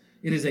grace.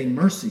 It is a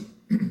mercy.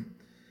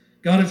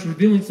 God is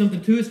revealing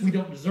something to us we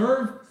don't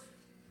deserve,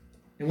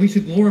 and we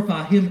should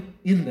glorify Him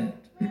in that.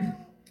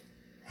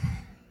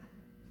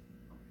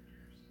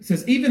 It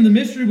says, even the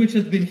mystery which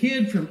hath been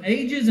hid from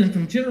ages and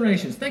from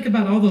generations. Think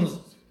about all those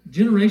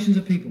generations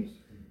of people.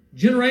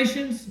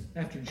 Generations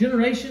after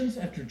generations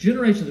after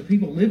generations of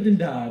people lived and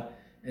died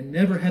and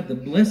never had the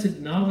blessed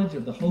knowledge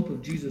of the hope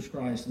of Jesus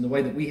Christ in the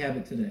way that we have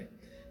it today,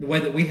 the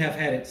way that we have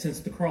had it since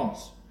the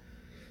cross.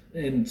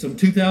 And some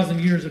 2,000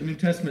 years of New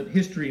Testament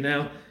history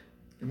now,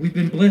 and we've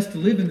been blessed to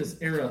live in this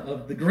era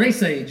of the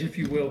grace age, if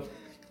you will,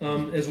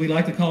 as we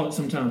like to call it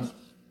sometimes.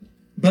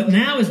 But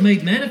now is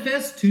made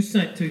manifest to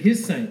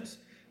His saints,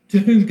 to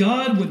whom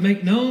God would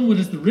make known what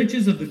is the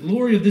riches of the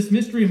glory of this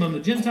mystery among the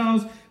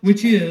Gentiles,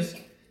 which is...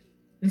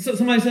 And so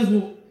somebody says,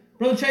 well,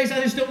 Brother Chase, I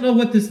just don't know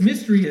what this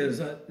mystery is.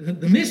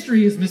 The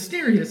mystery is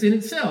mysterious in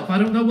itself. I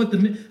don't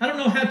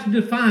know how to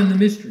define the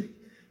mystery.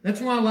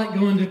 That's why I like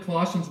going to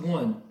Colossians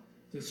 1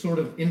 to sort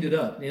of end it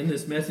up, end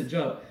this message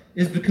up,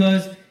 is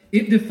because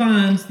it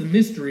defines the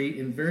mystery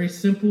in very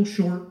simple,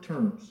 short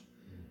terms.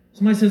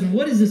 Somebody says, well,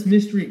 what is this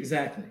mystery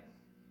exactly?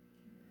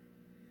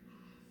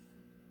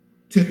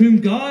 To whom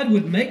God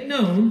would make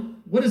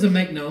known. What is a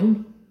make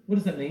known? What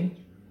does that mean?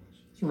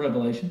 It's a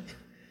revelation.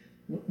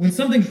 When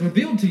something's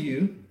revealed to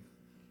you,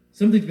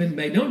 something's been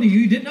made known to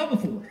you didn't know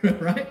before,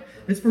 right?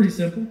 It's pretty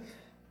simple.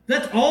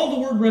 That's all the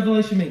word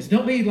revelation means.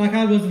 Don't be, like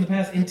I was in the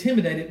past,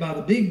 intimidated by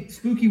the big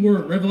spooky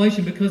word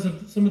revelation because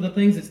of some of the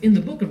things that's in the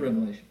book of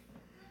Revelation.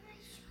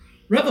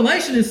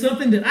 Revelation is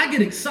something that I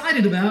get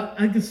excited about.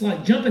 I get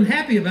like jumping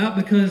happy about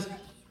because,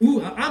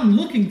 I'm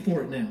looking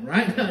for it now,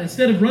 right?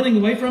 Instead of running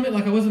away from it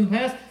like I was in the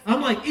past,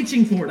 I'm like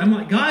itching for it. I'm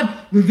like, God,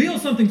 reveal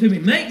something to me.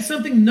 Make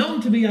something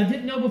known to me I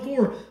didn't know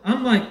before.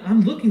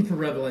 I'm looking for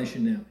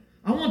revelation now.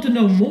 I want to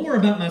know more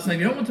about my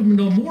Savior. I want to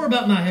know more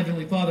about my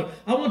Heavenly Father.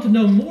 I want to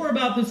know more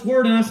about this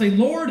Word. And I say,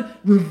 Lord,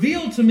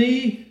 reveal to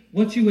me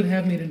what you would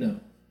have me to know.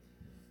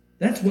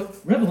 That's what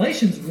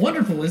Revelation's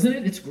wonderful, isn't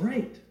it? It's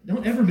great.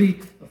 Don't ever be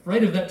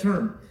afraid of that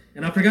term.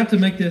 And I forgot to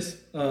make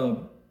this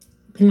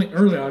point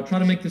earlier. I try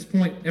to make this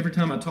point every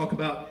time I talk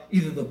about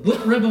either the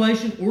book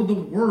Revelation or the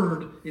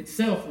word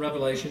itself,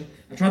 Revelation.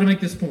 I try to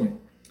make this point.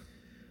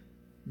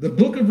 The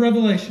book of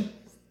Revelation,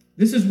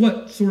 this is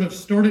what sort of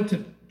started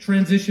to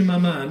transition my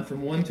mind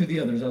from one to the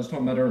other, as I was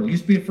talking about earlier. I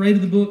used to be afraid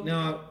of the book.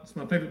 Now it's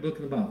my favorite book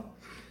in the Bible.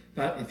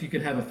 If you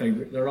could have a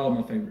favorite, they're all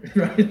my favorite,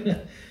 right?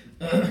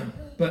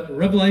 But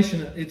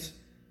Revelation,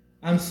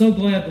 I'm so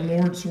glad the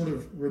Lord sort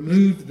of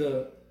removed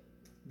the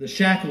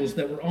shackles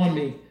that were on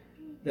me,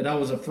 that I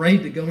was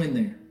afraid to go in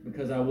there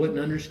because I wouldn't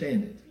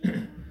understand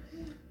it.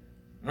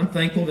 I'm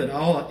thankful that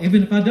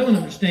even if I don't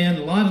understand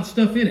a lot of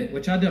stuff in it,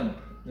 which I don't,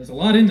 there's a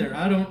lot in there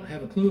I don't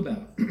have a clue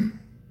about.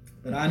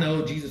 But I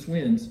know Jesus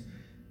wins,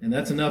 and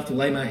that's enough to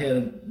lay my head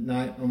at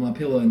night on my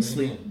pillow and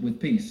sleep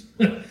with peace.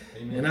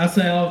 And I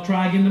say I'll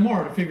try again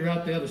tomorrow to figure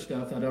out the other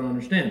stuff I don't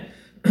understand.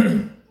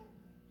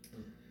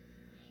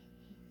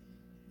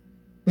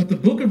 But the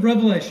book of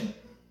Revelation,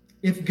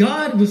 if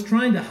God was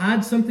trying to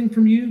hide something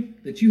from you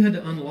that you had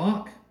to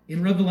unlock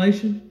in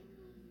Revelation,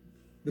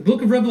 the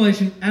book of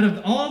Revelation, out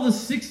of all the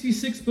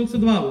 66 books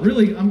of the Bible,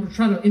 really, I'm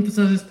trying to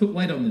emphasize this, put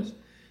weight on this.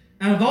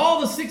 Out of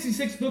all the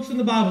 66 books in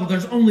the Bible,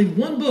 there's only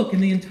one book in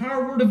the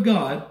entire Word of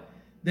God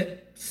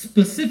that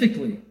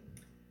specifically,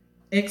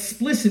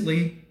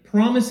 explicitly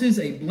promises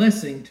a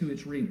blessing to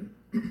its reader.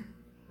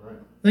 Right.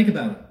 Think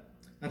about it.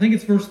 I think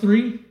it's verse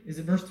 3. Is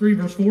it verse 3,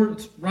 verse 4?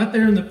 It's right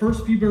there in the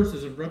first few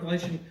verses of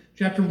Revelation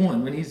chapter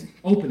 1 when he's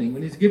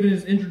giving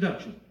his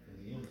introduction.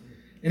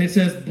 And it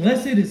says,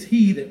 "Blessed is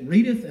he that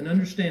readeth and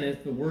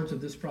understandeth the words of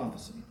this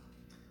prophecy."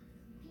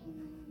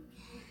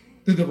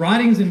 Through the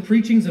writings and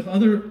preachings of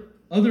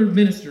other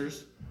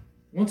ministers,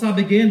 once I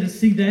began to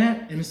see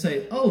that and to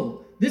say,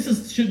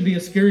 this shouldn't be a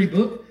scary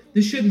book.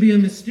 This shouldn't be a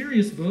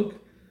mysterious book.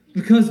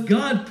 Because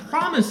God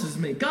promises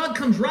me. God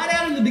comes right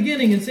out in the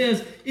beginning and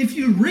says, if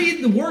you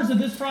read the words of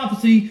this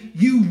prophecy,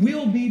 you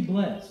will be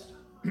blessed.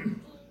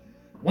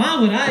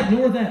 Why would I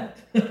ignore that?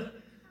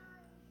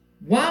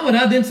 Why would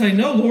I then say,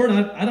 no, Lord,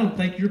 I don't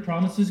think your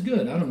promise is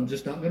good. I'm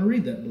just not going to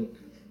read that book.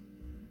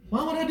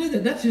 Why would I do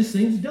that? That just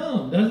seems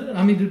dumb, doesn't it?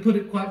 I mean, to put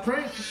it quite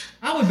frankly,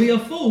 I would be a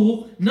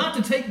fool not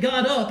to take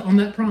God up on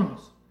that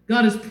promise.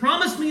 God has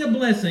promised me a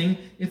blessing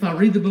if I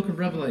read the book of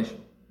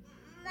Revelation.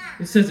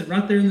 It says it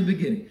right there in the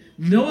beginning.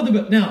 No other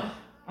book. Now,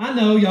 I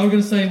know y'all are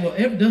going to say, well,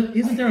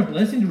 isn't there a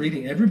blessing to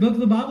reading every book of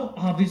the Bible?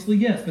 Obviously,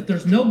 yes. But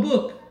there's no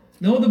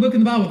other book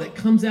in the Bible that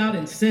comes out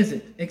and says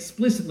it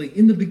explicitly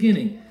in the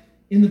beginning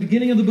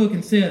of the book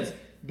and says,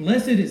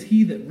 blessed is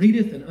he that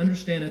readeth and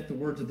understandeth the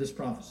words of this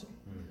prophecy.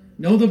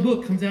 No other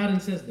book comes out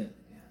and says that.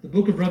 The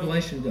book of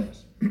Revelation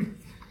does.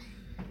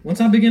 Once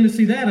I begin to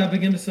see that, I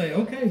begin to say,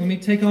 okay, let me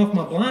take off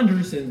my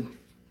blinders and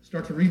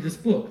start to read this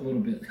book a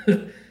little bit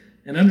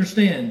and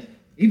understand.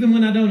 Even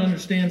when I don't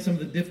understand some of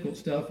the difficult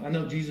stuff, I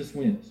know Jesus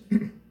wins.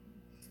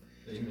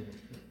 Amen.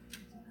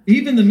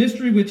 Even the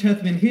mystery which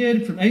hath been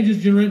hid from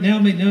ages generate now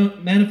made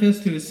known,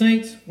 manifest to his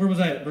saints. Where was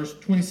I at? Verse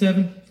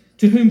 27.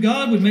 To whom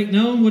God would make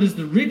known what is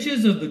the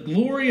riches of the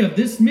glory of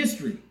this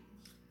mystery.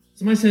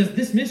 Somebody says,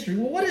 this mystery.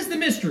 Well, what is the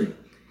mystery?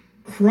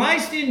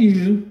 Christ in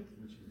you,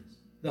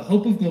 the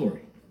hope of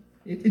glory.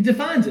 It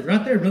defines it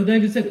right there. Brother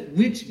David said it,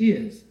 which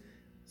is.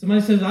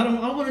 Somebody says, I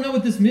want to know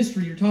what this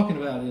mystery you're talking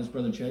about is,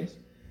 Brother Chase.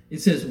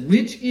 It says,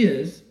 which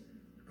is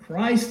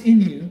Christ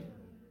in you,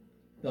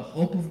 the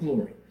hope of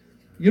glory.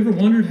 You ever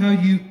wondered how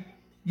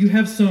you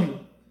have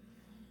some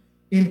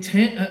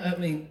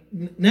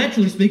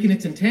naturally speaking,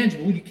 it's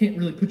intangible. You can't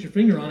really put your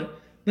finger on it.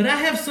 But I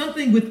have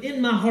something within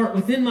my heart,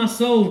 within my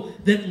soul,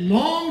 that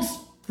longs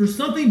for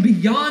something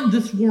beyond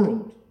this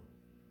world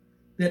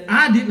that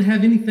I didn't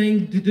have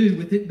anything to do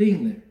with it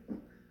being there.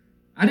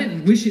 I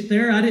didn't wish it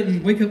there. I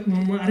didn't wake up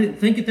one morning. I didn't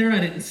think it there. I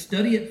didn't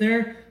study it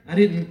there. I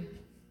didn't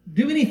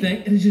do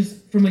anything. And it's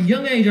just from a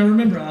young age, I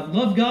remember I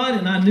loved God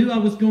and I knew I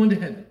was going to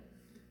heaven.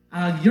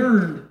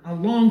 I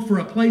longed for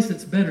a place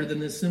that's better than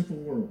this sinful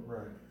world.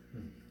 Right.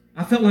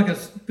 I feel like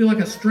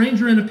a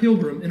stranger and a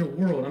pilgrim in a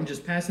world I'm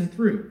just passing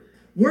through.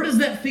 Where does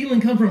that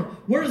feeling come from?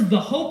 Where does the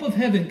hope of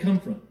heaven come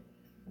from?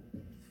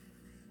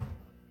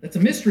 That's a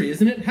mystery,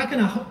 isn't it? How do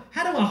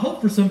I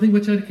hope for something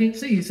which I can't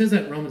see? He says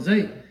that in Romans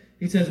 8.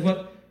 He says,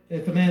 "What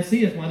if a man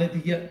seeth, why doth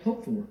he yet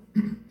hope for?"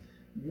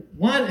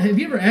 Why? Have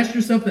you ever asked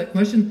yourself that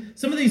question?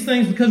 Some of these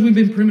things, because we've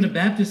been Primitive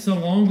Baptists so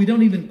long, we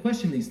don't even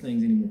question these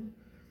things anymore.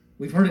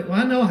 We've heard it. Well,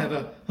 I know I have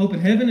a hope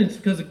in heaven, and it's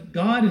because of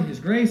God and His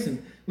grace,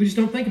 and we just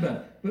don't think about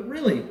it. But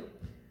really,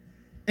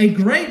 a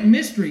great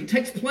mystery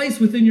takes place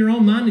within your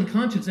own mind and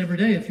conscience every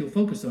day if you'll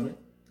focus on it.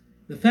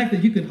 The fact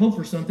that you can hope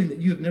for something that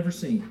you have never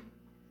seen.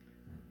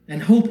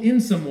 And hope in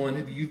someone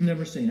who you've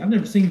never seen. I've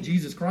never seen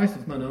Jesus Christ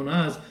with my own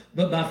eyes,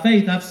 but by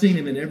faith I've seen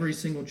him in every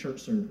single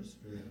church service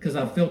because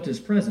I've felt his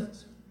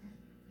presence.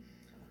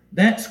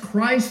 That's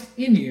Christ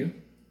in you,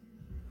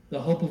 the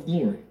hope of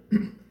glory.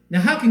 Now,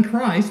 how can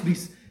Christ be...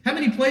 How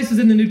many places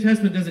in the New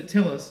Testament does it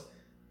tell us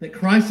that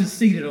Christ is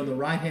seated on the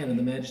right hand of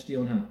the Majesty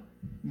on high?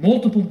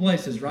 Multiple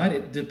places, right?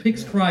 It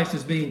depicts Christ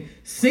as being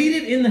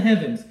seated in the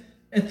heavens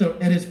at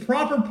his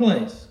proper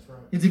place,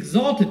 his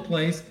exalted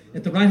place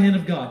at the right hand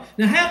of God.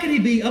 Now, how can he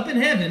be up in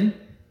heaven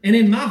and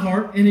in my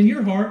heart and in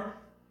your heart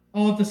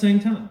all at the same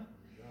time?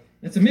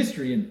 That's a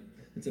mystery, isn't it?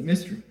 It's a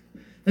mystery.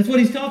 That's what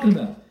he's talking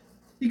about.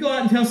 You go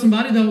out and tell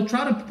somebody, they'll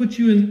try to put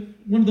you in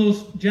one of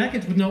those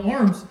jackets with no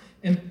arms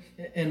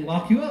and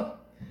lock you up.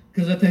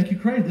 Because I think you're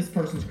crazy. This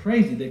person's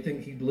crazy. They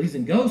think he believes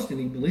in ghosts and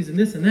he believes in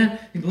this and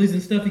that. He believes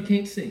in stuff he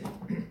can't see.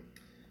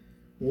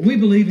 Well, we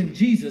believe in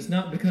Jesus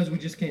not because we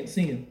just can't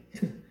see him,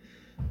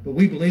 but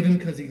we believe him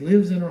because he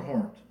lives in our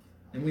heart.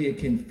 And we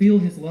can feel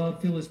his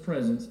love, feel his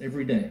presence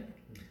every day.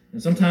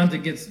 And sometimes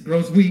it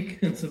grows weak,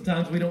 and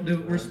sometimes we don't do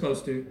what we're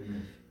supposed to.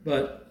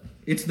 But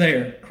it's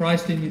there.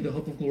 Christ in you, the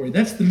hope of glory.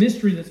 That's the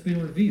mystery that's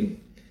been revealed.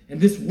 And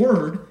this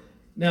word,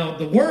 now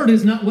the word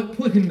is not what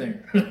put him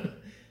there.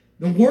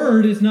 The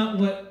word is not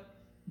what,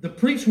 the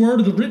preached word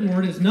or the written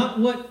word is not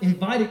what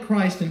invited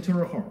Christ into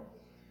her heart.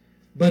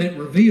 But it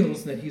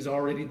reveals that he's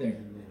already there.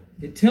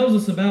 It tells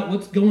us about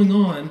what's going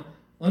on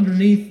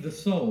underneath the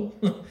soul,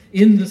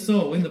 in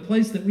the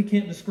place that we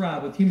can't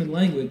describe with human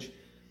language.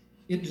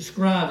 It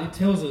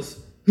tells us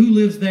who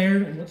lives there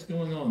and what's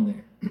going on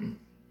there.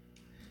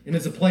 And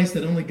it's a place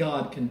that only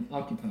God can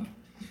occupy.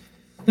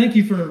 Thank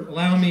you for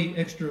allowing me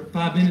extra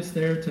 5 minutes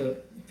there to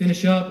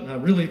finish up. And I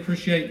really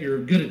appreciate your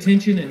good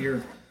attention and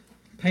your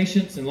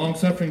patience and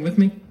long-suffering with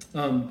me.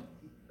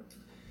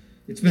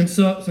 It's been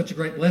such a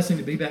great blessing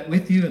to be back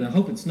with you, and I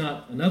hope it's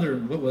not another,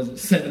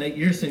 7-8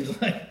 years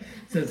seems like.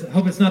 I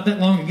hope it's not that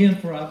long again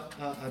before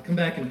I come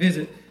back and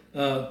visit.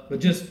 But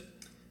just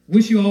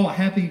wish you all a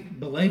happy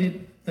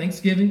belated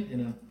Thanksgiving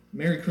and a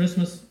Merry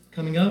Christmas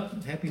coming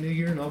up, Happy New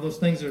Year, and all those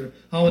things are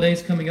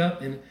holidays coming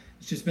up. And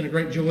it's just been a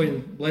great joy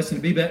and blessing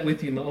to be back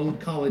with you in my old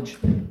college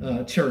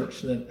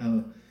church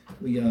that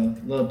we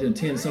loved to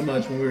attend so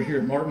much when we were here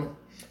at Martin.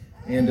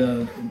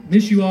 And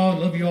miss you all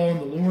and love you all in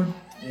the Lord.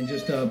 And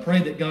just pray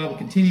that God will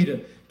continue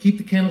to keep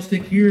the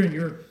candlestick here and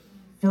your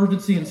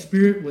fervency and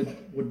spirit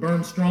would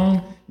burn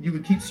strong. You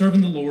would keep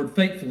serving the Lord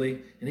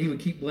faithfully, and he would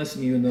keep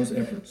blessing you in those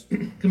efforts.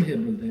 Come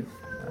ahead, Brother Dave.